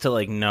curious to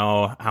like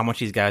know how much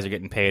these guys are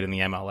getting paid in the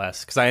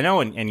MLS, because I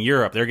know in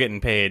Europe they're getting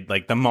paid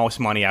like the most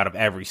money out of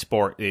every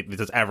sport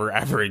that's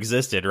ever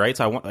existed, right?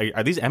 So I want,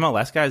 are these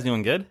MLS guys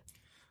doing good?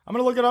 I'm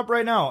gonna look it up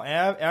right now.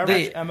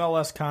 Average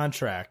MLS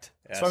contract.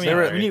 So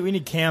I mean, we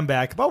need Cam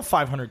back about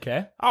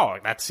 $500K. Oh,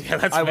 that's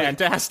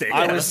fantastic.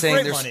 I was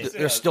saying great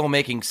they're still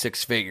making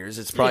 6 figures.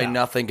 It's probably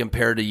nothing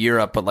compared to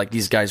Europe, but like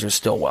these guys are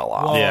still well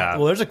off.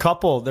 Well, there's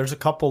a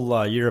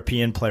couple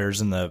European players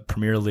in the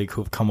Premier League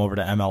who've come over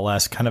to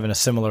MLS, kind of in a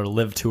similar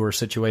live tour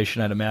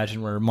situation, I'd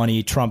imagine, where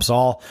money trumps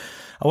all.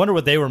 I wonder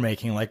what they were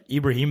making. Like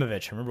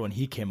Ibrahimovic, I remember when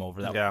he came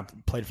over,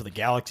 played for the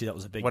Galaxy. That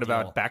was a big deal. What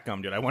about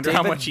Beckham, dude? I wonder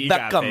how much he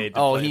got paid.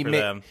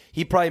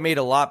 He probably made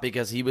a lot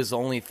because he was the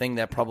only thing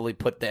that probably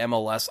put the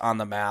MLS on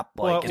the map.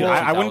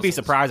 I wouldn't be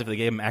surprised if they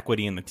gave him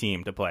equity in the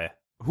team to play.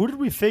 Who did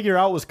we figure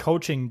out was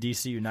coaching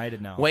DC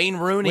United now? Wayne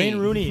Rooney.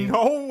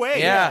 No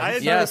way. Yeah,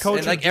 yes.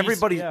 And like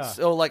everybody,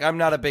 so like I'm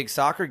not a big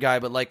soccer guy,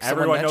 but like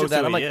everyone someone mentioned knows that.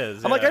 who I'm he like,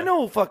 is, I'm like, I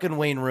know who fucking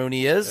Wayne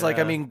Rooney is. Yeah. Like,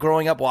 I mean,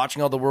 growing up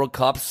watching all the World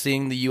Cups,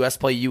 seeing the US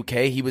play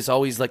UK, he was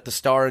always like the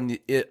star in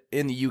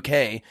the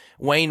UK.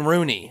 Wayne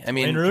Rooney. I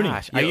mean, Wayne Rooney.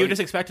 Gosh, you just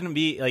expecting him to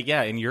be like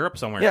in Europe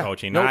somewhere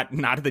coaching, not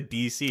at the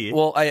DC.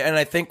 Well,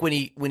 I think when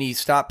he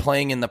stopped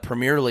playing in the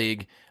Premier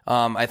League,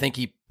 I think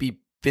he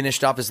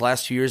finished off his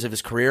last 2 years of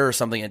his career or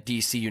something at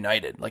DC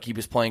United. Like he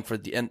was playing for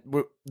the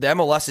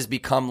MLS has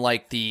become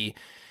like the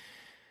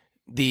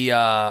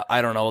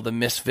I don't know, the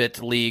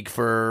misfit league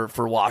for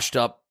washed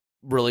up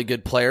really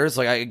good players.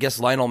 Like I guess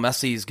Lionel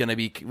Messi is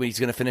he's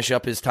going to finish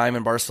up his time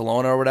in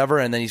Barcelona or whatever,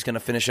 and then he's going to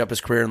finish up his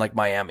career in like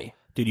Miami.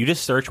 Dude, you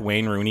just search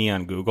Wayne Rooney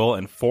on Google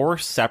and 4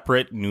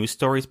 separate news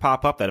stories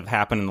pop up that have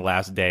happened in the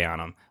last day on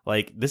him.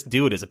 Like this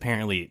dude is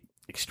apparently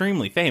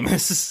extremely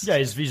famous. Yeah,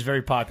 he's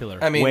very popular.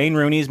 I mean, Wayne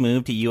Rooney's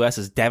move to U.S.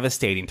 is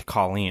devastating to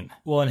Colleen.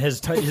 Well, and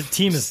his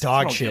team is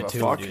dog shit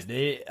too,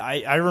 dude.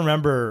 I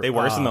remember they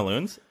worse than the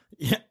Loons.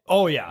 Yeah.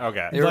 Oh yeah.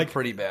 Okay. They were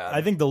pretty bad.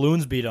 I think the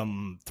Loons beat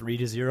them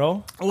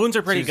 3-0. Loons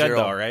are pretty good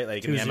though, right?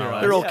 Like in the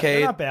MLS. They're okay.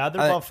 They're not bad.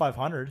 They're above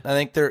 500. I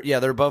think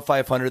they're above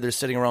 500. They're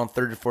sitting around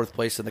 3rd or 4th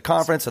place in the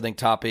conference. I think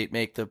top 8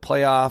 make the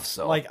playoffs.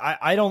 So. Like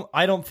I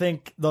don't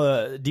think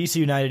the DC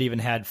United even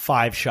had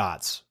 5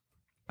 shots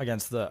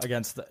against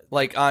the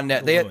like on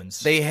net.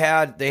 They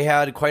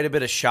had quite a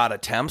bit of shot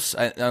attempts.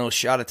 I know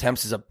shot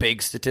attempts is a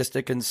big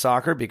statistic in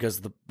soccer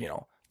because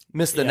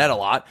missed the net a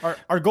lot.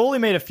 Our goalie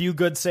made a few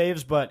good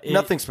saves, but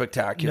nothing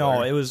spectacular.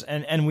 No, it was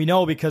and we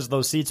know because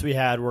those seats we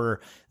had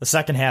were the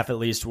second half at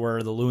least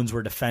where the Loons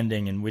were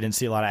defending and we didn't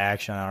see a lot of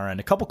action on our end.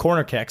 A couple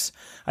corner kicks.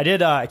 I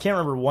can't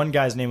remember, one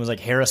guy's name was like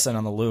Harrison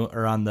on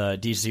the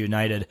DC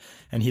United,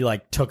 and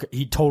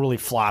he totally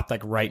flopped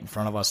like right in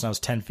front of us, and I was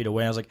 10 feet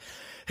away. And I was like,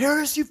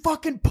 Harris, you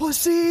fucking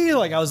pussy!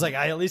 Like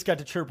I at least got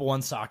to chirp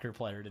one soccer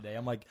player today.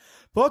 I'm like,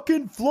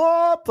 fucking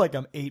flop! Like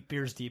I'm 8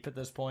 beers deep at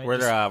this point. Were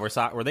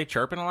they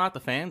chirping a lot? The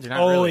fans?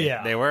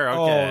 Yeah, they were.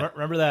 Okay. Oh,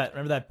 remember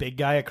that big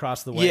guy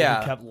across the way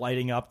who kept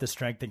lighting up the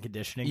strength and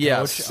conditioning coach? I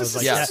was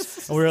like,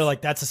 yes. We were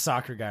like, that's a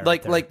soccer guy.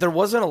 Like there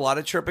wasn't a lot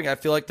of chirping. I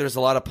feel like there's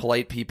a lot of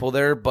polite people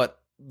there, but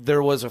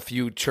there was a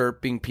few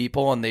chirping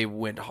people, and they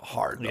went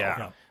hard. Though.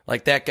 Yeah.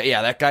 Like that guy,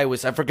 that guy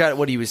was, I forgot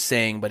what he was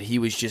saying, but he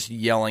was just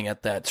yelling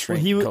at that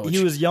strength coach.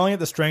 He was yelling at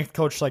the strength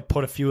coach to like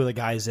put a few of the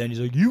guys in. He's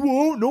like, you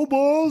won't, no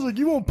balls. Like,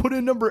 you won't put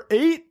in number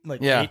 8.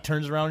 Like, 8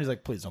 turns around. He's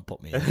like, please don't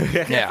put me in.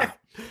 Yeah.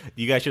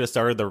 You guys should have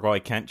started the Roy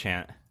Kent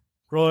chant.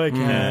 Roy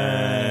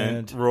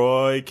Kent.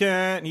 Roy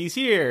Kent. He's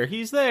here.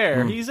 He's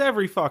there. He's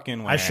every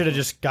fucking way. I should have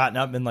just gotten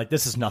up and been like,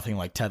 this is nothing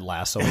like Ted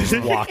Lasso. And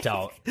just walked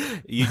out.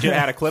 You should have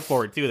had a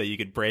clipboard, too, that you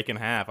could break in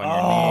half on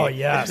your knee.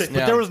 Yes.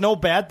 But there was no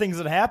bad things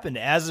that happened.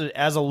 As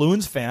a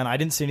Loons fan, I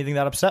didn't see anything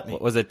that upset me.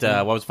 What was it?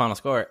 What was the final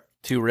score?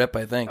 2-rip,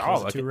 I think.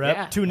 Oh, 2-rip?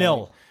 Yeah.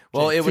 2-0.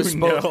 Well, it was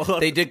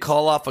they did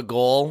call off a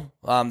goal.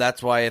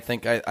 That's why I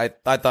think I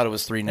thought it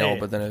was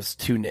 3-0, but then it was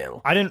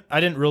 2-0. I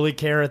didn't really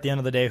care at the end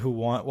of the day who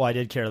won. Well, I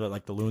did care that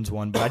like the Loons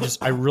won, but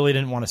I really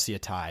didn't want to see a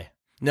tie.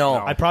 No,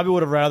 I probably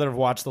would have rather have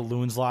watched the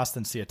Loons lost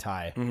than see a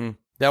tie. Mm-hmm.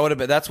 That would have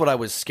been. That's what I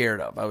was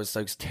scared of. I was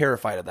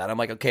terrified of that. I'm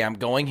like, okay, I'm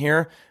going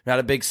here. Not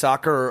a big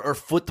soccer or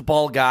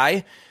football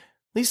guy.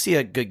 At least see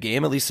a good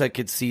game. At least I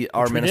could see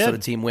our Minnesota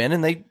team win,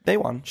 and they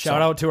won.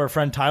 Shout out to our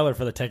friend Tyler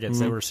for the tickets.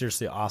 They were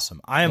seriously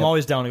awesome. I am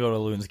always down to go to a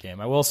Loons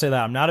game. I will say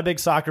that. I'm not a big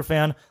soccer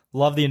fan.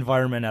 Love the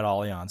environment at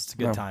Allianz. It's a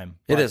good time.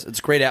 It is. It's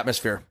a great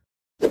atmosphere.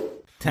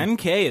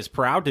 10K is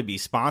proud to be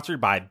sponsored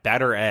by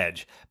Better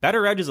Edge.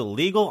 Better Edge is a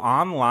legal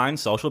online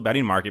social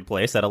betting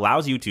marketplace that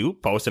allows you to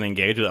post and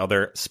engage with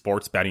other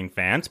sports betting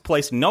fans,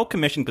 place no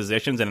commission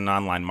positions in an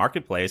online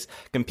marketplace,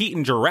 compete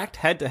in direct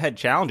head-to-head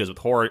challenges with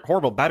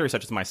horrible bettors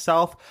such as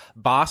myself,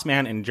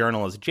 Bossman, and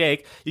journalist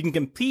Jake. You can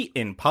compete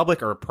in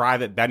public or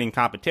private betting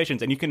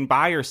competitions, and you can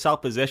buy or sell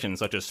positions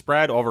such as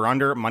spread,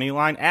 over-under, money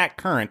line at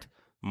current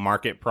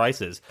market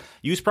prices.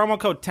 Use promo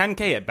code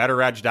 10K at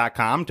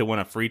betteredge.com to win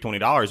a free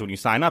 $20 when you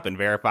sign up and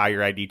verify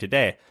your ID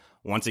today.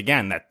 Once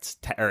again, that's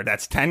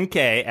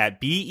 10K at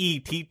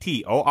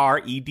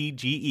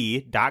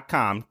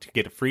bettoredge.com to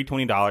get a free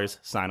 $20.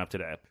 Sign up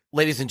today.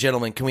 Ladies and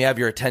gentlemen, can we have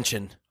your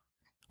attention?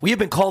 We have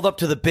been called up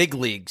to the big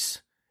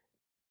leagues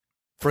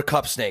for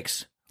Cup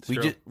Snakes.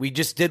 We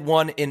just did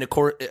one in, of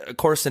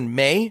course, in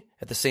May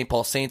at the St.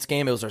 Paul Saints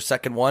game. It was our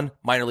second one,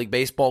 minor league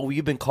baseball.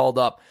 We've been called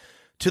up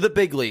to the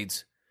big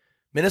leagues.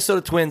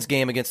 Minnesota Twins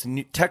game against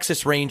the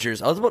Texas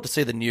Rangers. I was about to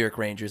say the New York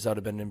Rangers. That would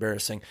have been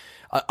embarrassing.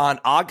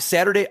 On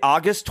Saturday,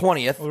 August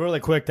 20th. Well, really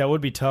quick, that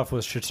would be tough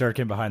with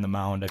Shesterkin behind the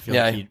mound. I feel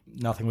like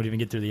nothing would even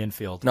get through the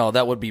infield. No,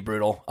 that would be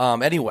brutal.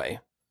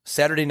 Anyway,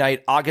 Saturday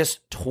night, August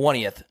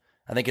 20th.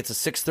 I think it's a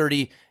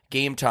 6:30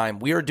 game time.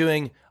 We are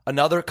doing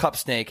another Cup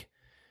Snake,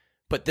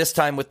 but this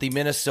time with the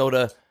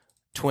Minnesota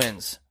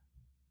Twins.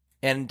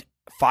 And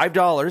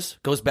 $5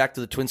 goes back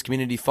to the Twins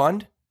Community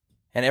Fund,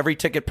 and every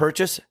ticket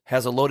purchase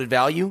has a loaded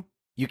value.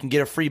 You can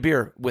get a free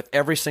beer with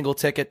every single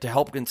ticket to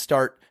help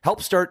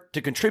start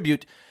to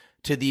contribute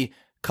to the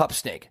Cup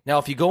Snake. Now,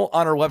 if you go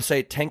on our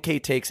website,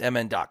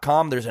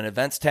 10ktakesmn.com, there's an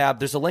events tab.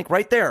 There's a link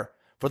right there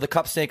for the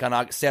Cup Snake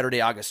on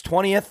Saturday, August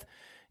 20th.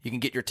 You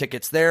can get your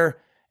tickets there.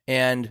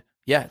 And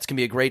yeah, it's going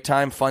to be a great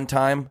time, fun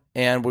time.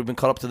 And we've been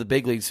called up to the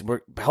big leagues.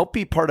 Help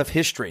be part of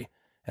history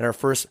at our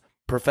first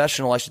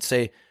professional,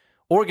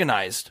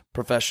 organized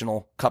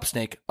professional Cup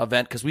Snake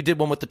event, because we did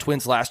one with the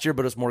Twins last year,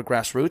 but it was more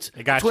grassroots.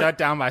 It got shut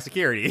down by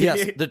security.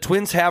 Yes, the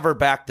Twins have her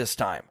back this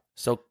time.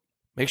 So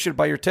make sure to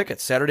buy your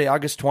tickets. Saturday,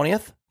 August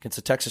 20th against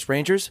the Texas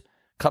Rangers.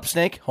 Cup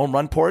Snake, home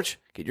run porch.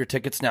 Get your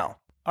tickets now.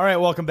 All right,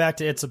 welcome back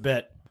to It's a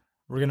Bit.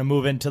 We're going to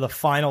move into the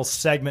final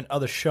segment of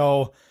the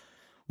show.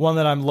 One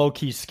that I'm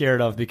low-key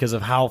scared of because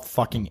of how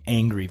fucking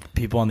angry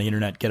people on the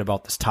internet get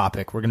about this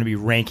topic. We're going to be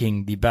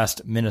ranking the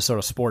best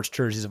Minnesota sports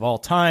jerseys of all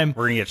time.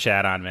 We're going to get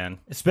chat on, man.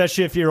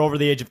 Especially if you're over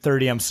the age of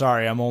 30. I'm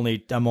sorry. I'm only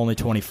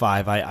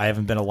 25. I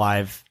haven't been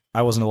alive.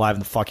 I wasn't alive in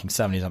the fucking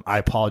 70s. I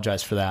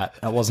apologize for that.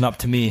 That wasn't up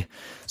to me.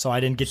 So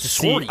I didn't get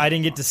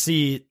to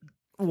see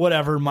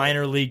whatever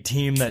minor league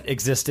team that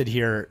existed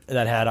here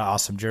that had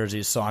awesome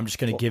jerseys. So I'm just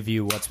going to give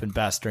you what's been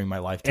best during my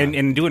lifetime.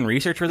 And doing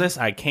research for this,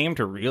 I came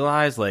to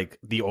realize like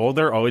the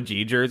older OG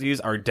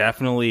jerseys are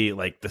definitely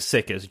like the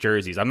sickest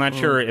jerseys. I'm not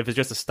sure if it's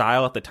just a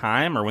style at the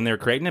time or when they were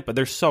creating it, but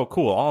they're so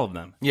cool, all of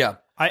them. Yeah.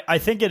 I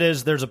think it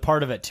is. There's a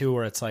part of it too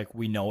where it's like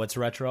we know it's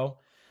retro.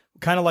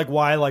 Kind of like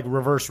why like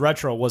reverse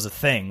retro was a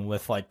thing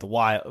with like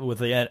with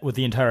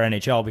the entire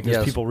NHL,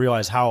 because people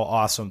realize how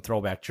awesome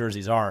throwback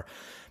jerseys are.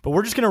 But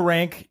we're just gonna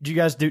rank. Do you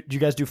guys do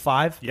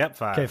 5? Yep,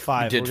 5. Okay,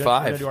 5. You did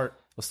 5. We'll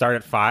start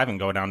at 5 and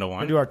go down to 1.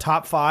 We'll do our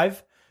top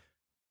 5,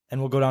 and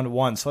we'll go down to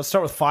 1. So let's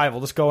start with 5.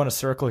 We'll just go in a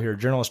circle here.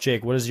 Journalist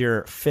Jake, what is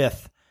your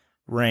 5th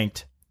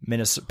ranked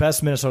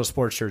best Minnesota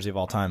sports jersey of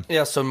all time?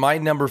 Yeah, so my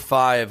number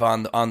 5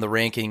 on the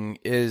ranking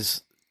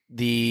is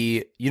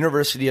the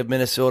University of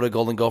Minnesota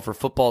Golden Gopher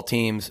football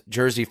team's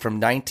jersey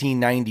from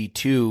 1992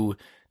 to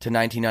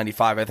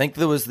 1995. I think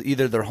there was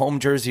either their home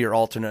jersey or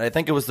alternate. I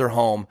think it was their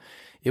home.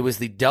 It was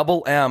the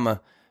Double M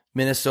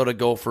Minnesota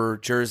Gopher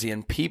jersey,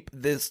 and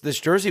this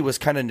jersey was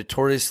kind of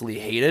notoriously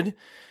hated,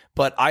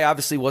 but I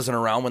obviously wasn't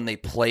around when they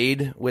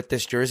played with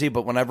this jersey,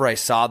 but whenever I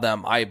saw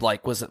them, I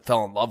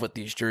fell in love with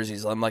these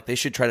jerseys. I'm like, they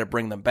should try to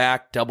bring them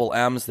back. Double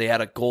M's. They had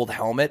a gold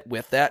helmet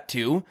with that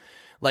too.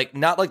 Like,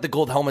 not like the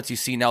gold helmets you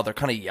see now. They're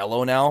kind of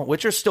yellow now,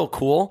 which are still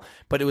cool,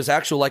 but it was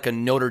actually like a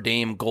Notre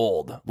Dame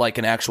gold, like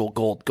an actual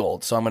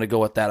gold. So I'm going to go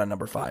with that on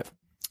number 5.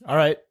 All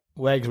right.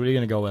 Wags, what are you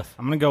going to go with?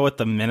 I'm going to go with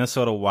the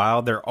Minnesota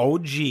Wild. They're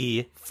OG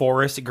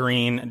forest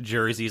green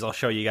jerseys. I'll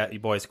show you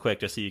boys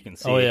quick just so you can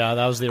see. Oh, yeah,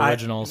 that was the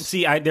originals.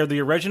 They're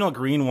the original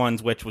green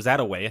ones, which was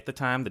that away at the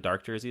time, the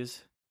dark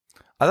jerseys?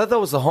 I thought that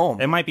was the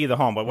home. It might be the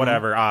home, but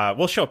whatever.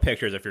 We'll show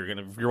pictures if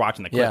you're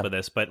watching the clip of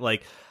this. But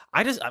like,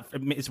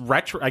 it's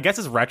retro. I guess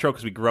it's retro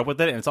because we grew up with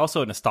it, and it's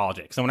also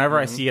nostalgic. So whenever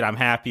I see it, I'm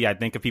happy. I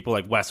think of people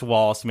like Wes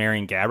Walsh,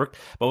 Marion Gabrick.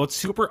 But what's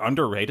super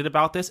underrated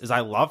about this is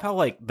I love how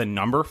like the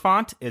number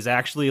font is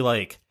actually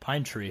like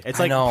Pine Tree. It's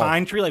like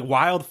Pine Tree, like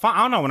Wild font.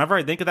 I don't know. Whenever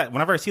I think of that,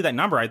 whenever I see that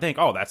number, I think,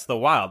 oh, that's the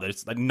Wild.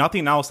 There's like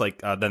nothing else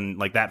than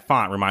like that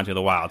font reminds me of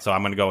the Wild. So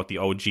I'm going to go with the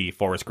OG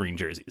forest green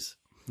jerseys.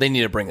 They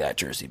need to bring that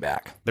jersey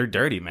back. They're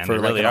dirty, man. They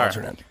really are.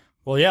 Alternate.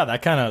 Well, yeah,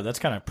 that's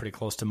kind of pretty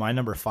close to my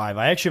number 5.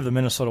 I actually have the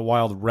Minnesota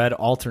Wild red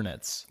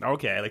alternates.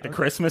 Okay, like the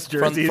Christmas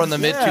jerseys from the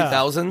mid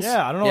 2000s.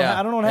 Yeah, I don't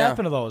know what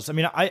happened to those. I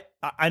mean,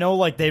 I know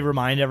like they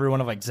remind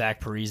everyone of like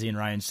Zach Parise and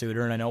Ryan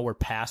Suter, and I know we're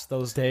past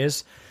those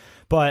days.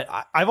 But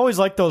I've always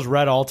liked those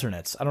red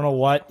alternates. I don't know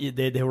what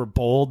they were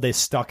bold. They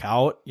stuck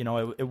out. You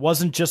know, it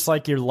wasn't just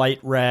like your light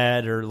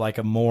red or like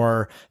a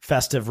more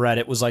festive red.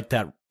 It was like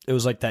that. It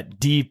was like that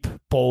deep,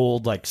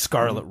 bold, like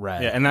scarlet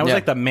red. Yeah, and that was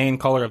like the main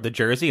color of the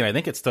jersey, and I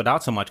think it stood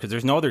out so much because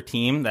there's no other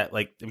team that,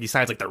 like,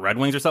 besides like the Red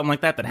Wings or something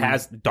like that, that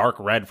has dark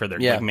red for their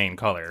like, main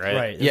color, right?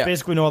 Right. There's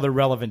basically no other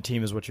relevant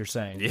team, is what you're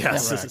saying.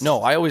 Yes.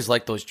 No, I always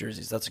like those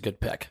jerseys. That's a good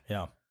pick.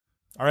 Yeah.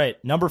 All right,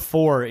 number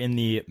 4 in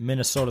the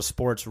Minnesota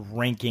sports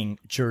ranking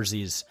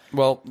jerseys.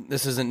 Well,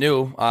 this isn't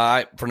new.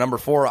 For number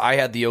 4, I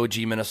had the OG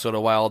Minnesota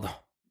Wild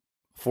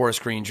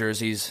forest green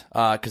jerseys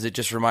because it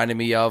just reminded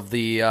me of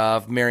the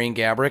Marian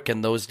Gaborik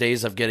and those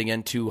days of getting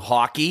into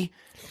hockey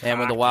and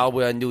when the Wild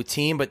were a new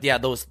team. But yeah,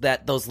 those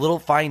little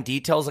fine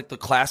details, like the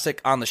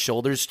classic on the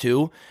shoulders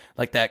too,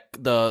 like that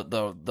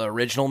the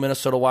original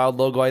Minnesota Wild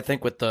logo, I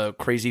think, with the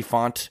crazy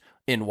font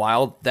in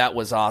Wild, that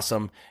was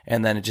awesome.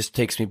 And then it just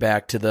takes me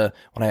back to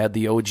when I had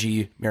the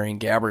OG Marian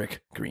Gaborik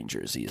green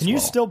jersey. Can you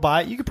still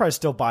buy? You could probably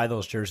still buy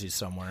those jerseys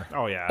somewhere.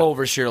 Oh yeah,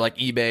 over sure, like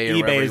eBay. Or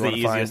eBay is the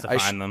easiest to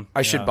find them.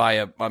 I should buy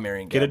a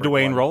Marian Gaborik. Get a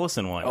Dwayne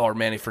Rollison one, or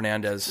Manny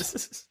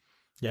Fernandez.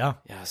 Yeah.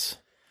 Yes.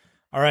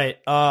 All right.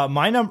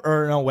 My number,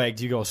 or no,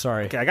 Wags, you go.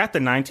 Sorry. Okay, I got the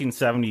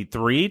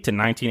 1973 to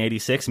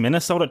 1986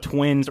 Minnesota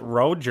Twins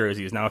road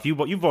jerseys. Now, if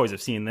you've always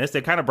have seen this,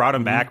 they kind of brought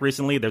them back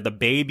recently. They're the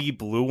baby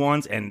blue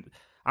ones, and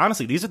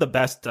honestly, these are the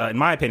best, in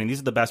my opinion, these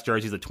are the best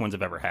jerseys the Twins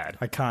have ever had.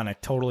 Iconic.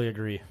 Totally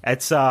agree.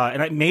 It's,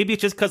 maybe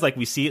it's just because, like,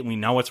 we see it and we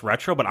know it's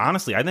retro, but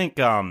honestly, I think,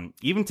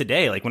 even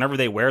today, like, whenever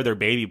they wear their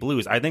baby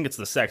blues, I think it's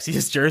the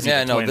sexiest jersey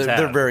the Twins have.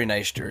 They're very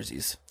nice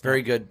jerseys.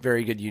 Very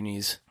good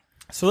unis.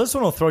 So this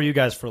one will throw you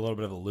guys for a little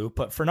bit of a loop,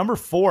 but for number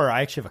 4,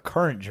 I actually have a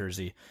current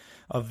jersey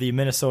of the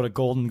Minnesota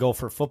Golden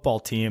Gopher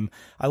football team.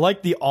 I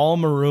like the all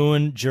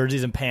maroon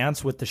jerseys and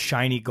pants with the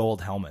shiny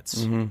gold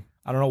helmets. Mm-hmm.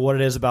 I don't know what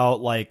it is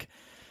about, like,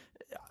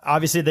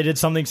 obviously they did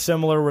something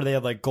similar where they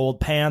had like gold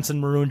pants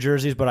and maroon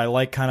jerseys, but I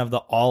like kind of the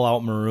all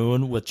out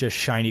maroon with just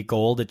shiny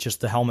gold. It's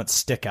just the helmets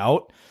stick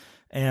out.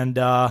 And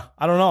I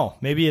don't know.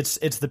 Maybe it's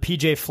the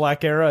PJ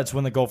Fleck era. It's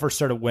when the Gophers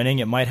started winning.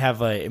 It might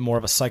have a more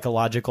of a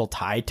psychological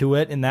tie to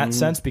it in that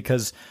sense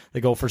because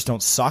the Gophers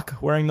don't suck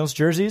wearing those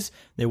jerseys.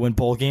 They win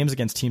bowl games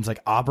against teams like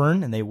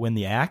Auburn, and they win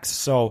the Axe.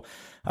 So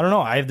I don't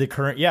know. I have the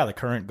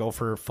current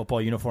Gopher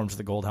football uniforms with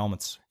the gold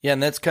helmets. Yeah,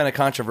 and that's kind of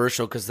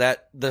controversial because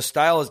the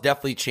style has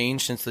definitely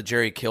changed since the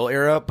Jerry Kill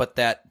era, but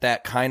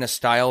that kind of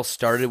style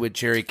started with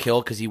Jerry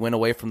Kill because he went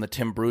away from the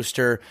Tim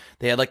Brewster.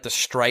 They had like the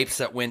stripes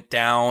that went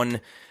down,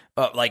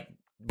 like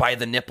by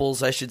the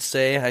nipples, I should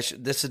say.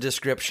 This is a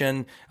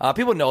description.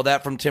 People know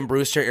that from Tim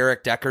Brewster,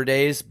 Eric Decker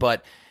days,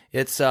 but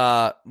it's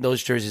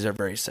those jerseys are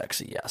very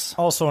sexy, yes.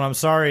 Also, and I'm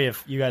sorry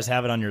if you guys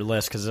have it on your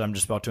list because I'm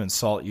just about to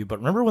insult you, but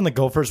remember when the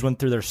Gophers went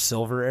through their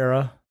silver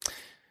era?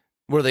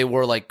 Where they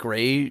wore like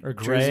gray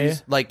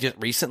jerseys, like just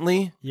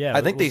recently? Yeah.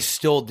 I think they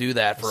still do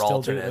that for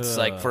alternates,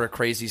 like for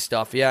crazy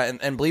stuff. Yeah,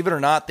 and believe it or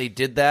not, they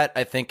did that,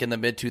 I think, in the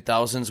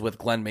mid-2000s with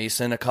Glenn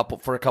Mason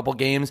for a couple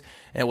games,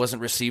 and it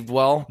wasn't received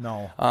well.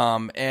 No.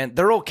 And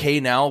they're okay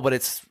now, but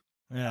it's...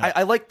 Yeah.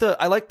 I like the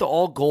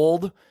all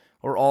gold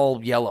or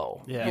all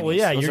yellow. Yeah. Well,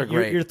 yeah,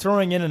 you're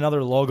throwing in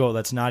another logo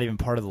that's not even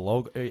part of the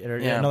logo, or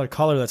another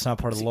color that's not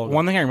part of the logo.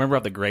 One thing I remember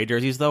about the gray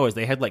jerseys, though, is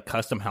they had like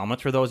custom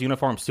helmets for those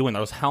uniforms, too, and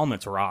those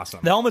helmets were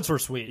awesome. The helmets were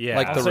sweet. Yeah.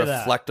 Like the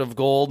reflective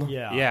gold?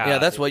 Yeah. Yeah,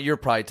 that's what you're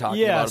probably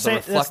talking about, the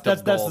reflective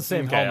gold. That's the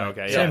same helmet.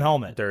 Okay, same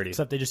helmet. Dirty.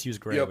 Except they just use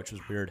gray, which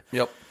was weird.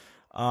 Yep.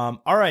 All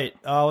right,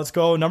 let's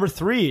go number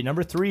 3.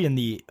 Number 3 in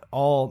the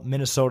all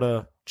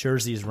Minnesota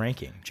jerseys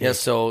ranking. Jake. Yeah,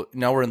 so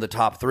now we're in the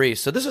top 3.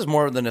 So this is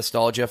more of the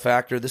nostalgia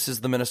factor. This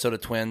is the Minnesota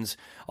Twins.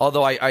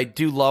 Although I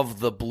do love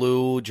the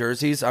blue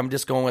jerseys, I'm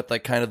just going with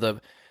like kind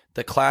of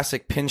the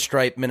classic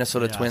pinstripe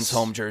Minnesota Twins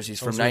home jerseys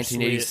from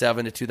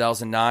 1987 to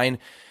 2009.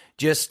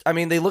 Just, I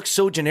mean, they look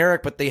so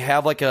generic, but they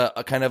have like a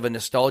kind of a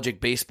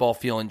nostalgic baseball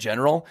feel in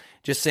general.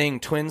 Just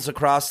saying Twins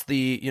across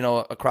the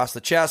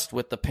chest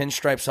with the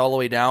pinstripes all the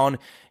way down.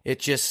 It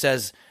just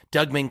says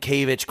Doug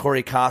Minkiewicz,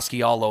 Corey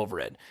Koski all over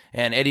it,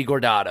 and Eddie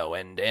Gordado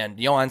and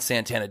Yohan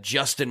Santana,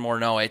 Justin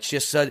Morneau. It's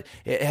just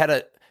it had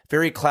a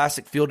very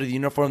classic feel to the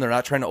uniform. They're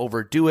not trying to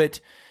overdo it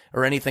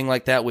or anything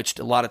like that, which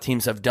a lot of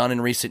teams have done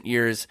in recent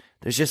years.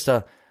 There's just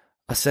a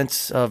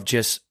sense of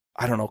just,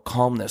 I don't know,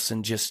 calmness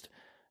and just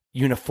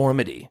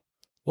uniformity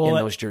in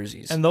those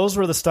jerseys. And those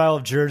were the style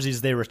of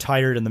jerseys they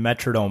retired in the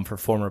Metrodome for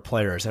former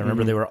players. I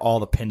remember they were all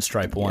the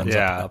pinstripe ones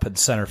up in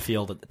center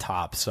field at the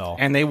top. So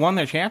and they won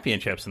their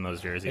championships in those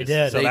jerseys. They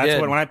did. So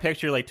that's when I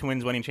picture like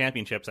Twins winning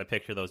championships, I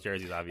picture those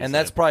jerseys, obviously. And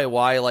that's probably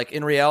why, like,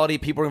 in reality,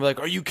 people are going to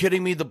be like, are you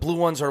kidding me? The blue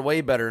ones are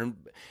way better. And,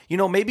 you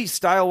know, maybe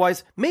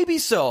style-wise, maybe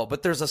so,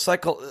 but there's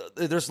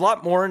a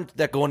lot more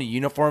that go into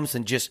uniforms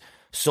than just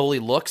solely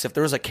looks. If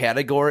there was a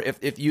category,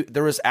 if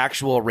there was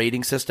actual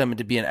rating system and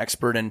to be an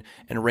expert and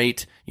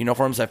rate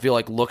uniforms, I feel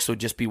like looks would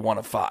just be 1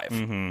 of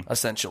 5,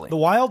 essentially. The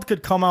Wild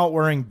could come out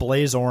wearing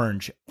blaze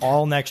orange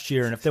all next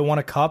year, and if they won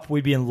a cup,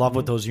 we'd be in love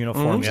with those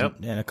uniforms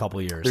in a couple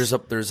of years.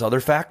 There's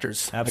other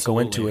factors that go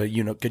into a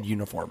good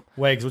uniform.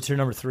 Wags, what's your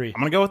number 3?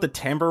 I'm gonna go with the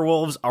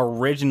Timberwolves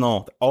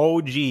original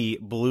OG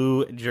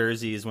blue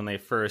jerseys when they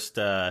first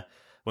joined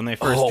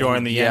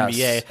the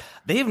NBA.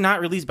 They have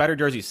not released better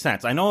jerseys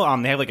since. I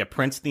know they have like a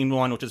Prince themed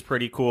one, which is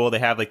pretty cool. They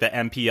have like the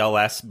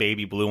MPLS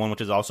baby blue one,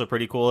 which is also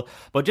pretty cool.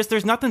 But just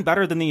there's nothing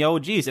better than the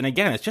OGs. And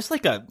again, it's just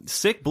like a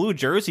sick blue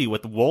jersey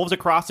with wolves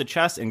across the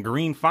chest and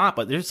green font.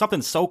 But there's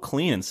something so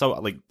clean and so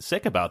like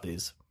sick about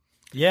these.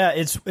 Yeah,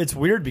 it's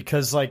weird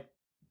because like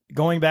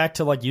going back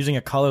to like using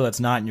a color that's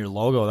not in your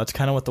logo, that's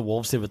kind of what the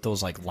Wolves did with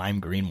those like lime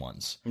green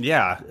ones.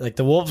 Yeah. Like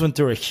the Wolves went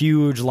through a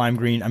huge lime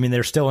green. I mean,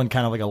 they're still in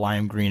kind of like a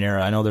lime green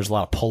era. I know there's a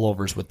lot of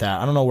pullovers with that.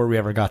 I don't know where we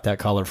ever got that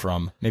color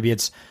from. Maybe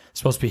it's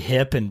supposed to be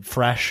hip and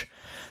fresh.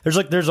 There's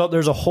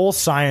a whole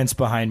science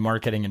behind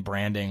marketing and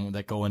branding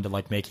that go into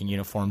like making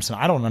uniforms, and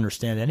I don't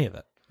understand any of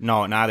it.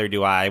 No, neither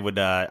do I.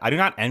 I do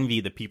not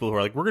envy the people who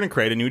are like, we're going to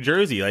create a new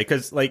jersey. Like,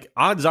 because like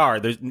odds are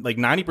there's like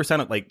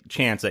 90% of like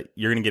chance that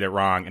you're going to get it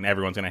wrong and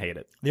everyone's going to hate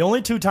it. The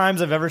only 2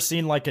 times I've ever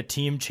seen like a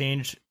team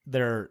change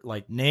their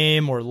like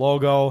name or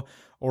logo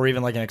or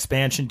even like an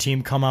expansion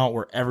team come out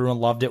where everyone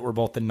loved it were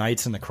both the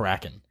Knights and the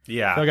Kraken.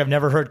 Yeah. I feel like I've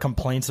never heard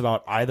complaints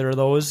about either of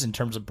those in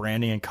terms of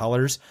branding and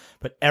colors,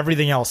 but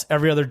everything else,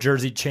 every other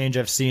jersey change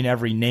I've seen,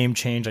 every name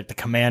change, like the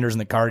Commanders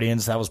and the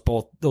Guardians,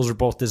 those are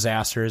both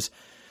disasters.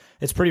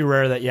 It's pretty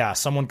rare that,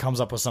 someone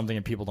comes up with something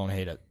and people don't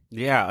hate it.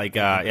 Yeah, like,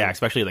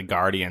 especially the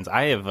Guardians.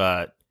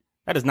 That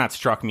has not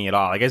struck me at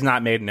all. Like, it's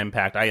not made an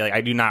impact. I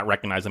do not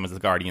recognize them as the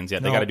Guardians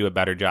yet. They got to do a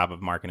better job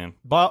of marketing.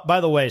 But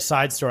by the way,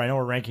 side story, I know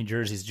we're ranking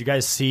jerseys. Did you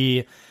guys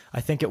see,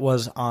 I think it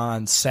was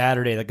on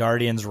Saturday, the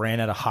Guardians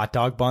ran out of hot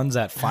dog buns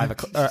at 5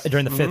 o'clock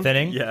during the 5th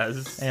inning?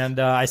 Yes. And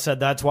I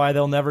said that's why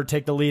they'll never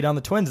take the lead on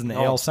the Twins in the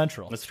AL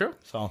Central. That's true.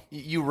 So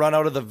you run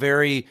out of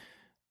the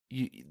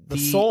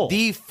soul.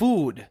 The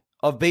food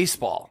of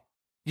baseball.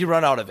 You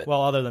run out of it.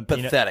 Well, other than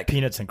pathetic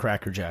peanuts and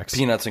Cracker Jacks.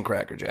 Peanuts and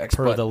Cracker Jacks.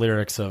 Per the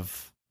lyrics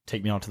of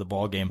Take Me Out to the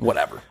Ball Game.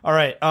 Whatever. All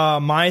right.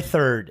 My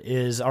third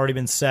is already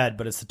been said,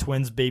 but it's the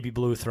Twins baby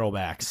blue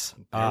throwbacks.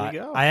 There we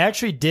go.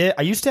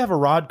 I used to have a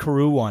Rod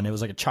Carew one. It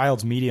was like a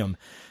child's medium.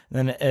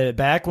 And then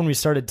back when we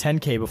started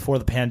 10K before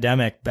the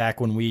pandemic,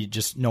 back when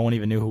no one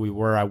even knew who we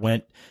were, I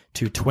went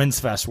to Twins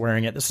Fest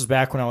wearing it. This was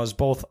back when I was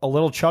both a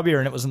little chubbier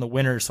and it was in the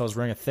winter, so I was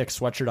wearing a thick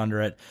sweatshirt under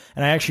it.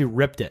 And I actually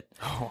ripped it.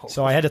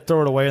 So I had to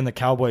throw it away in the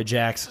Cowboy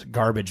Jacks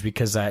garbage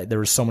because there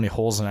were so many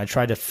holes in it. I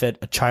tried to fit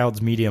a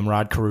child's medium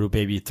Rod Carew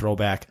baby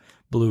throwback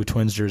blue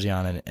Twins jersey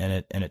on it,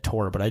 and it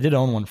tore. But I did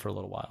own one for a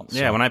little while. So.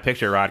 Yeah, when I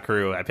picture Rod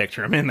Carew, I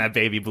picture him in that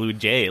baby blue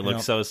J. It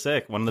looks so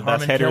sick. One of the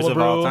best hitters of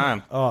all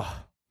time.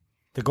 Oh,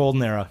 the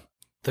golden era.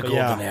 The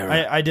golden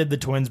era. I did the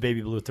Twins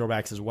baby blue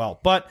throwbacks as well.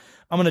 But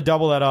I'm going to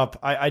double that up.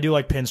 I do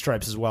like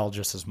pinstripes as well,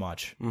 just as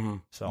much. Mm-hmm.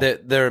 So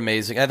they're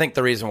amazing. I think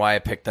the reason why I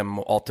picked them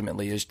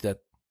ultimately is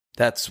that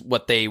that's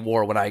what they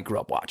wore when I grew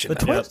up watching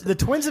them. The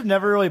Twins have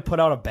never really put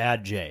out a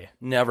bad J.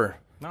 Never.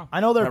 No.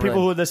 I know there are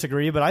people who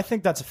disagree, but I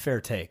think that's a fair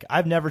take.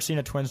 I've never seen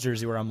a Twins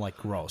jersey where I'm like,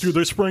 gross. Dude,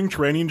 their spring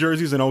training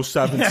jerseys in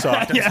 07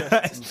 sucked.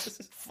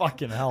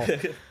 Fucking hell.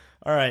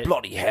 All right.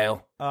 Bloody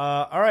hell.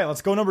 All right,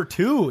 let's go number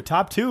 2.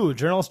 Top 2,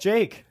 Journalist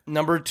Jake.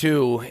 Number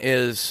 2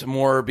 is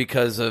more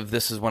because of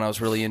this is when I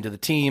was really into the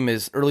team,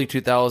 is early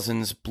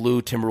 2000s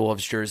blue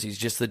Timberwolves jerseys,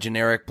 just the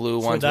generic blue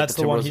ones. So that's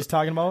the one he's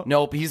talking about?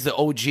 Nope, he's the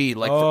OG,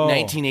 like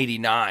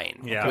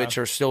 1989, which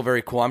are still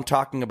very cool. I'm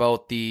talking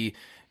about the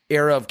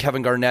era of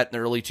Kevin Garnett in the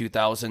early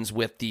 2000s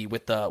with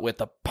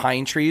the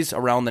pine trees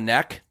around the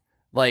neck.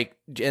 Like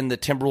in the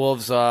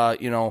Timberwolves,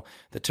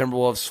 the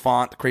Timberwolves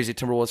font, the crazy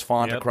Timberwolves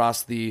font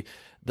across the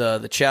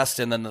chest,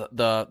 and then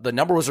the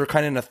numbers are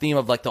kind of in a theme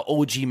of like the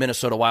OG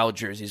Minnesota Wild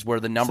jerseys, where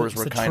the numbers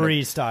were kind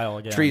tree of style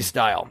again. Tree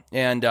style,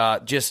 and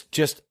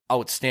just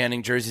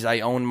outstanding jerseys.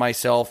 I own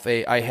myself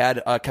I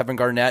had a Kevin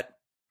Garnett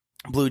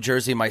blue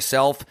jersey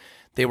myself.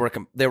 They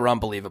were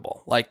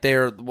unbelievable. Like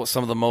they're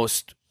some of the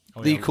most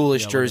the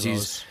coolest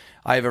jerseys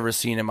I've ever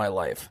seen in my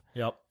life.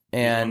 Yep.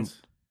 And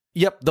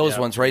those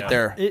ones right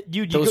there.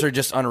 Those are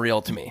just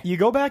unreal to me. You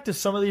go back to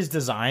some of these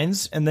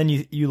designs, and then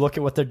you look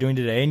at what they're doing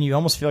today, and you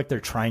almost feel like they're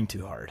trying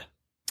too hard.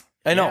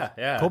 I know.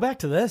 Yeah. Go back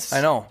to this.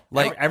 I know.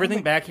 Like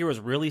everything back here was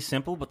really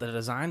simple, but the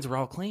designs were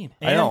all clean.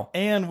 I know.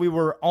 And we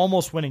were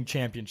almost winning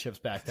championships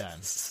back then.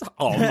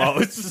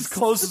 Almost. As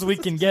close as we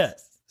can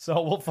get. So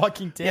we'll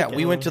fucking take it. Yeah,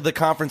 we went to the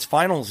conference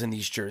finals in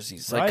these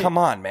jerseys. Like, come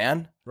on,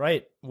 man.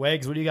 Right.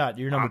 Wags, what do you got?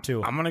 You're number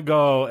 2. I'm going to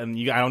go, and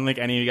I don't think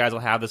any of you guys will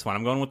have this one.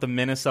 I'm going with the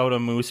Minnesota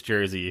Moose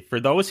jersey. For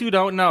those who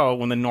don't know,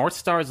 when the North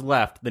Stars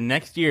left, the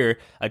next year,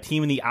 a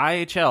team in the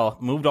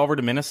IHL moved over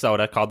to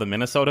Minnesota called the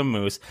Minnesota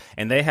Moose,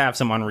 and they have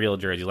some unreal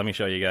jerseys. Let me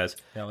show you guys.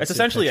 Yeah, it's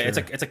essentially it's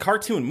a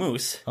cartoon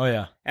moose. Oh,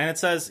 yeah. And it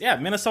says,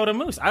 Minnesota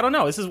Moose. I don't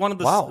know. This is one of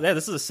the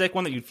this is a sick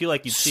one that you'd feel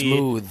like you'd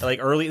Smooth. see like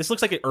early. This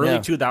looks like an early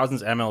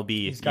 2000s MLB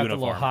He's got uniform.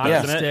 the little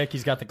hockey stick.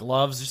 He's got the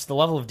gloves. Just the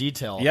level of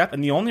detail. Yep.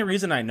 And the only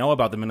reason I know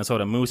about the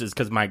Minnesota Moose is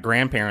because my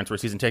grandparents were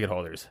season ticket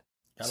holders.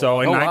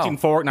 So in from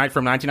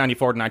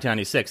 1994 to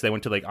 1996, they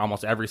went to like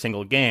almost every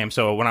single game.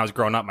 So when I was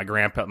growing up, my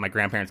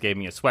grandparents gave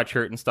me a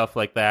sweatshirt and stuff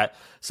like that.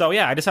 So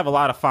yeah, I just have a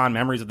lot of fond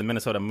memories of the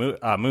Minnesota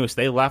Moose.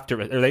 They left,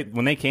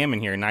 when they came in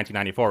here in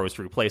 1994, it was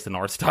to replace the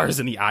North Stars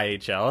in the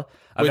IHL.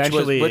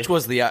 Which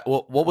was the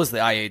what was the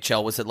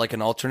IHL? Was it like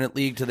an alternate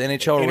league to the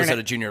NHL, or was it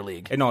a junior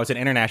league? No, it's an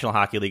international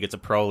hockey league. It's a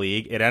pro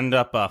league. It ended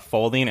up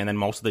folding, and then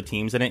most of the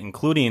teams in it,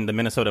 including the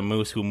Minnesota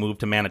Moose, who moved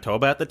to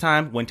Manitoba at the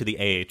time, went to the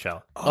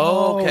AHL.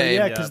 Oh, okay,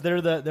 yeah, because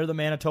they're the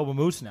Manitoba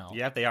Moose now.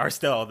 Yeah, they are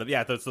still.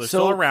 They're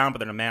still around, but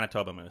they're the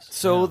Manitoba Moose.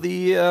 So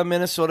the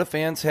Minnesota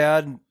fans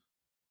had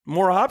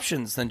more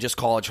options than just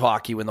college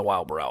hockey when the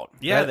Wild were out.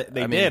 Yeah,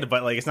 they did,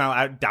 but like it's not.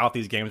 I doubt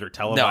these games were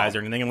televised or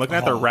anything. And looking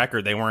at their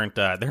record, they weren't.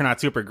 They're not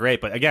super great.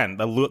 But again,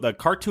 the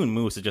cartoon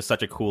moose is just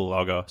such a cool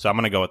logo. So I'm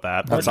gonna go with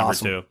that. That's number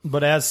awesome. 2.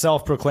 But as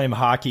self-proclaimed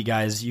hockey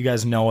guys, you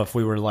guys know if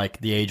we were like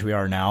the age we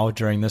are now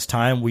during this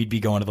time, we'd be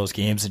going to those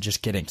games and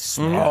just getting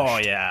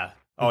smashed.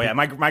 Oh yeah,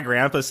 my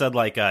grandpa said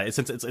like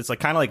it's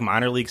like kind of like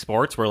minor league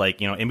sports where like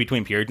in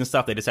between periods and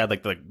stuff they just had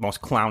like the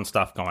most clown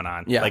stuff going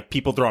on. Yeah, like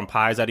people throwing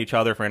pies at each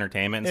other for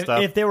entertainment and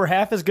stuff. If they were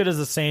half as good as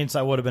the Saints,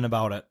 I would have been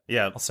about it.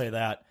 Yeah, I'll say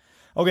that.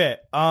 Okay,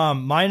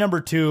 my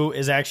number 2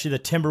 is actually the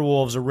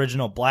Timberwolves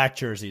original black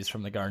jerseys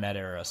from the Garnett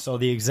era. So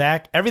the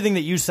exact everything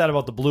that you said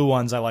about the blue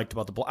ones, I liked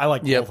about the I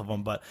liked both of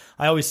them, but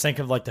I always think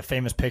of like the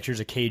famous pictures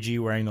of KG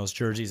wearing those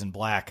jerseys in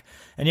black.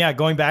 And yeah,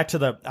 going back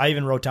to I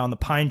even wrote down the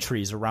pine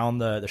trees around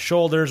the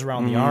shoulders,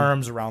 around the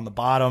arms, around the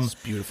bottom. It's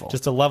beautiful.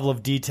 Just a level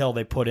of detail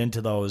they put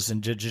into those,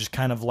 and just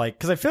kind of like,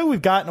 because I feel like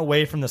we've gotten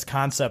away from this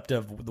concept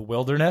of the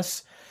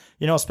wilderness.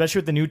 Especially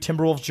with the new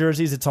Timberwolves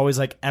jerseys, it's always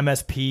like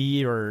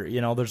MSP or,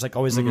 there's like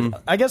always like,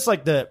 I guess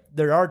like the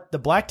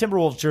black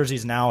Timberwolves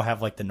jerseys now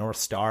have like the North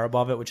Star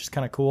above it, which is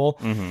kind of cool.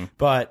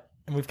 But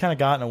we've kind of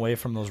gotten away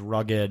from those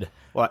rugged.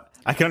 Well,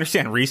 I can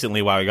understand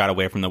recently why we got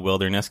away from the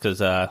Wilderness because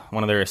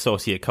one of their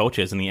associate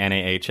coaches in the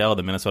NAHL,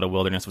 the Minnesota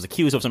Wilderness, was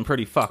accused of some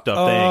pretty fucked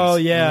up things. Oh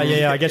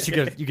yeah. I guess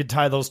you could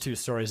tie those two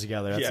stories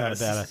together.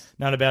 That's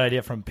not a bad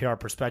idea from a PR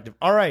perspective.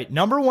 All right,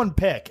 number 1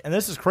 pick, and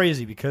this is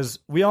crazy because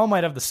we all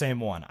might have the same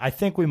one. I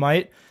think we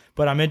might,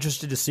 but I'm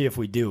interested to see if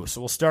we do.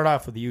 So we'll start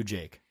off with you,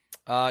 Jake.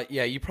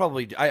 Yeah, you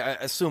probably. I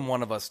assume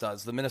one of us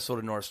does. The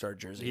Minnesota North Star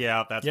jersey.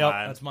 Yeah, that's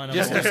mine. That's mine.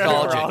 Just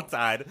nostalgic. We're all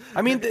tied.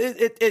 I mean,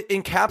 it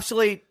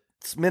encapsulates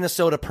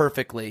Minnesota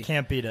perfectly.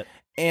 Can't beat it.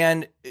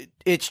 And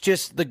it's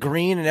just the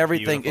green and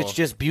everything. Beautiful. It's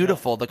just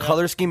beautiful. The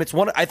color scheme. It's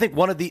I think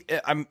one of the.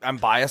 I'm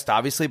biased,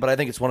 obviously, but I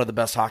think it's one of the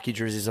best hockey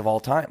jerseys of all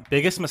time.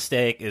 Biggest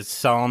mistake is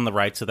selling the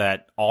rights to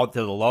that, all to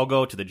the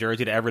logo, to the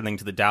jersey, to everything,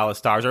 to the Dallas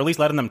Stars, or at least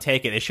letting them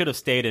take it. It should have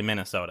stayed in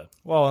Minnesota.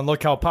 Well, and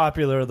look how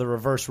popular the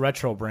reverse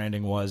retro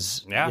branding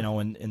was. Yeah.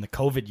 In the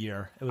COVID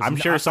year. I'm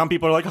sure some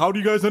people are like, "How do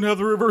you guys then have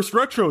the reverse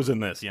retros in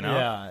this?"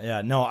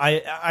 Yeah. No,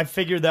 I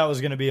figured that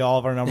was going to be all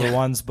of our number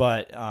ones,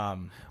 but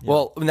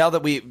well, now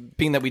that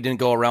being that we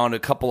didn't go around, a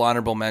couple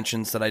honorable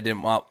mentions that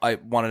I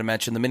wanted to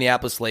mention. The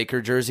Minneapolis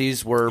Laker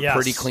jerseys were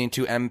pretty clean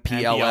to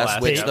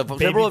MPLS, which the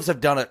Timberwolves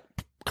have done it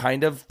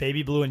kind of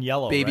baby blue and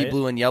yellow.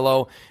 Blue and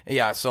yellow.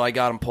 Yeah, so I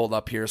got them pulled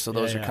up here. So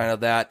those are kind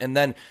of that. And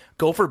then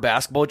Gopher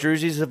basketball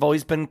jerseys have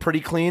always been pretty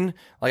clean.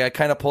 Like I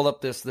kind of pulled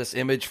up this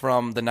image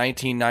from the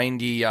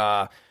 1990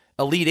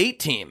 Elite 8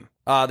 team.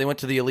 They went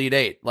to the Elite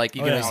 8. Like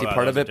you can see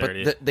part of it,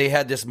 but they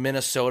had this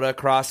Minnesota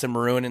cross in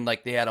maroon, and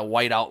like they had a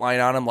white outline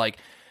on them. Like,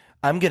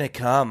 I'm gonna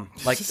come.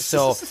 Like,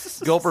 so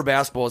Gopher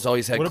basketball has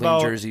always had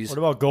clean jerseys. What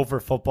about Gopher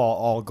football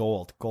all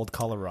gold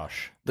color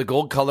rush? The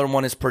gold color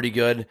one is pretty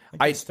good.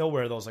 I still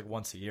wear those like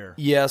once a year.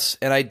 Yes,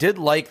 and I did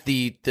like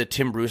the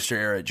Tim Brewster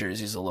era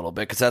jerseys a little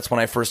bit because that's when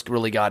I first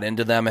really got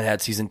into them and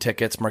had season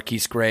tickets.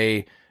 Marquise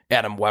Gray,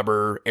 Adam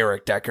Weber,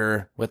 Eric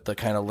Decker with the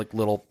kind of like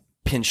little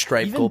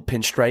gold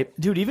pinstripe.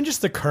 Dude, even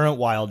just the current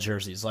Wild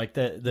jerseys, like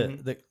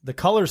the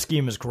color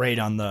scheme is great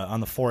on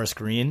the forest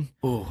green.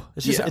 Ooh,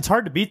 it's just it's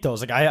hard to beat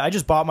those. Like I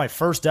just bought my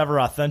first ever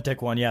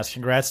authentic one. Yes,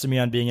 congrats to me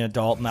on being an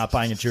adult and not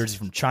buying a jersey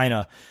from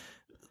China.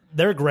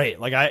 They're great.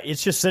 Like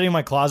it's just sitting in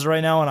my closet right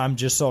now, and I'm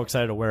just so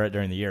excited to wear it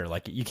during the year.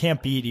 Like you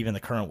can't beat even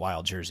the current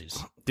Wild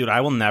jerseys. Dude,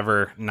 I will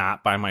never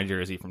not buy my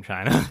jersey from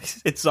China.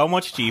 It's so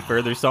much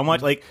cheaper. There's so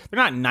much, like, they're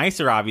not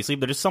nicer, obviously,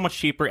 but they're just so much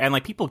cheaper. And,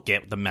 like, people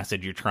get the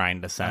message you're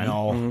trying to send.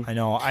 I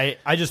know. I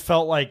just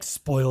felt like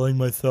spoiling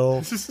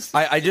myself.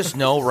 I just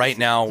know right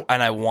now,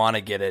 and I want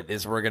to get it,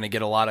 is we're going to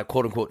get a lot of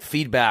quote unquote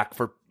feedback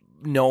for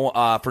no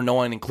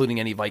one including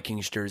any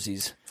Vikings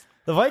jerseys.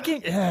 The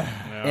Viking,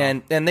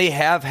 and they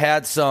have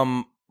had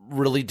some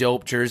really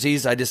dope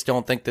jerseys. I just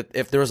don't think that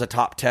if there was a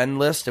top 10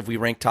 list, if we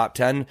rank top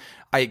 10,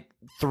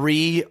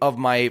 3 of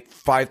my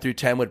 5 through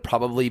 10 would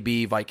probably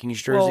be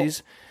Vikings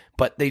jerseys.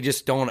 But they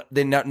just don't.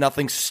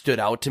 Nothing stood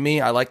out to me.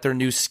 I like their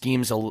new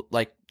schemes.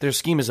 Like their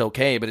scheme is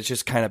okay, but it's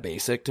just kind of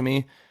basic to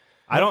me.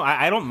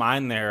 I don't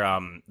mind their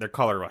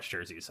color rush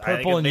jerseys.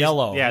 Purple and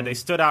yellow. Yeah, they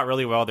stood out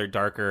really well. Their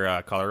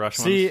darker color rush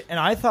ones. See, and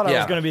I thought I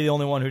was going to be the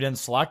only one who didn't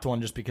select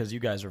one just because you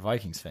guys are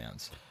Vikings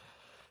fans.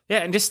 Yeah,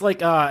 and just like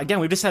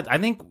again, I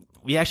think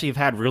we actually have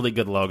had really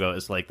good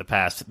logos like the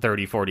past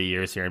 30, 40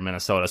 years here in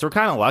Minnesota. So we're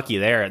kind of lucky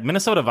there.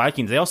 Minnesota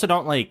Vikings, they also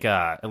don't like,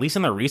 at least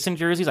in the recent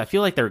jerseys, I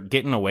feel like they're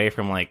getting away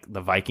from like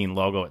the Viking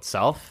logo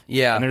itself.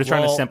 Yeah. And they're just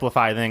trying to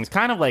simplify things,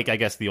 kind of like, I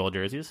guess, the old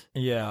jerseys.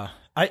 Yeah.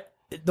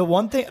 The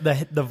one thing,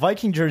 the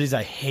Viking jerseys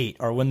I hate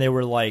are when they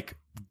were like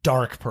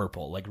dark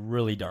purple, like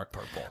really dark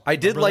purple. I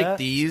did like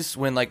these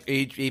when like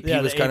AP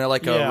was kind of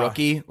like a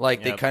rookie.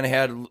 Like they kind of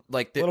had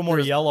like a little more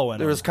yellow in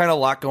there was kind of a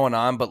lot going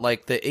on, but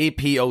like the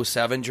AP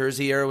 07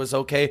 jersey era was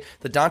okay.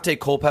 The Dante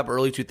Culpep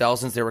early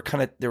 2000s,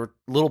 they were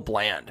a little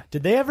bland.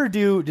 Did they ever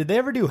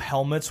do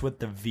helmets with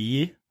the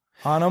V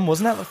on them?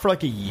 Wasn't that for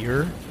like a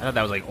year? I thought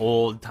that was like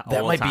old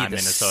That might be the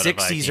Minnesota 60s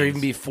Vikings. or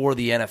even before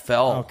the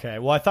NFL. Okay,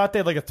 well I thought they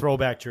had like a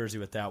throwback jersey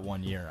with that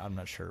one year. I'm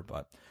not sure,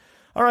 but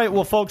all right,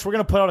 well, folks, we're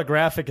going to put out a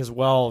graphic as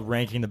well,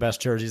 ranking the best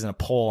jerseys in a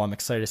poll. I'm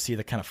excited to see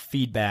the kind of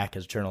feedback,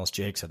 as journalist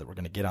Jake said, that we're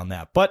going to get on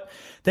that. But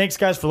thanks,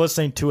 guys, for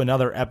listening to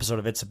another episode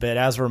of It's a Bit.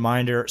 As a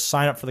reminder,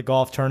 sign up for the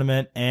golf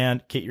tournament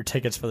and get your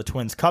tickets for the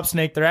Twins Cup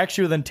Snake. They're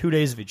actually within 2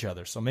 days of each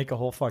other, so make a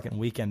whole fucking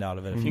weekend out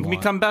of it if you can want.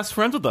 become best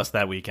friends with us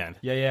that weekend.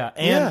 Yeah.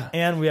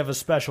 And we have a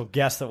special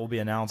guest that we'll be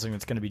announcing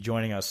that's going to be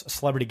joining us, a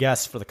celebrity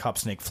guest for the Cup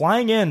Snake,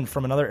 flying in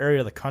from another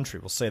area of the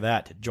country. We'll say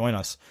that to join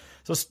us.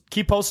 So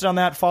keep posted on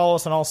that. Follow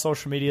us on all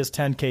social medias,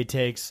 10K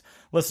Takes.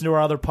 Listen to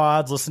our other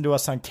pods. Listen to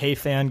us on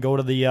KFan. Go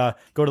to the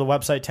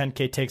website,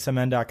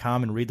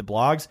 10ktakesmn.com, and read the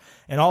blogs.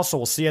 And also,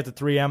 we'll see you at the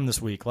 3M this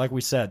week. Like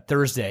we said,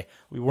 Thursday,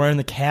 we're wearing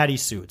the caddy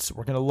suits.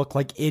 We're going to look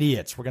like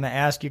idiots. We're going to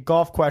ask you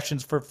golf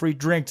questions for free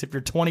drinks if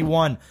you're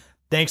 21,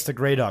 thanks to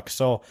Grey Duck.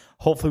 So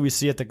hopefully we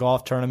see you at the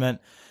golf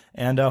tournament,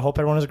 and hope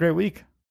everyone has a great week.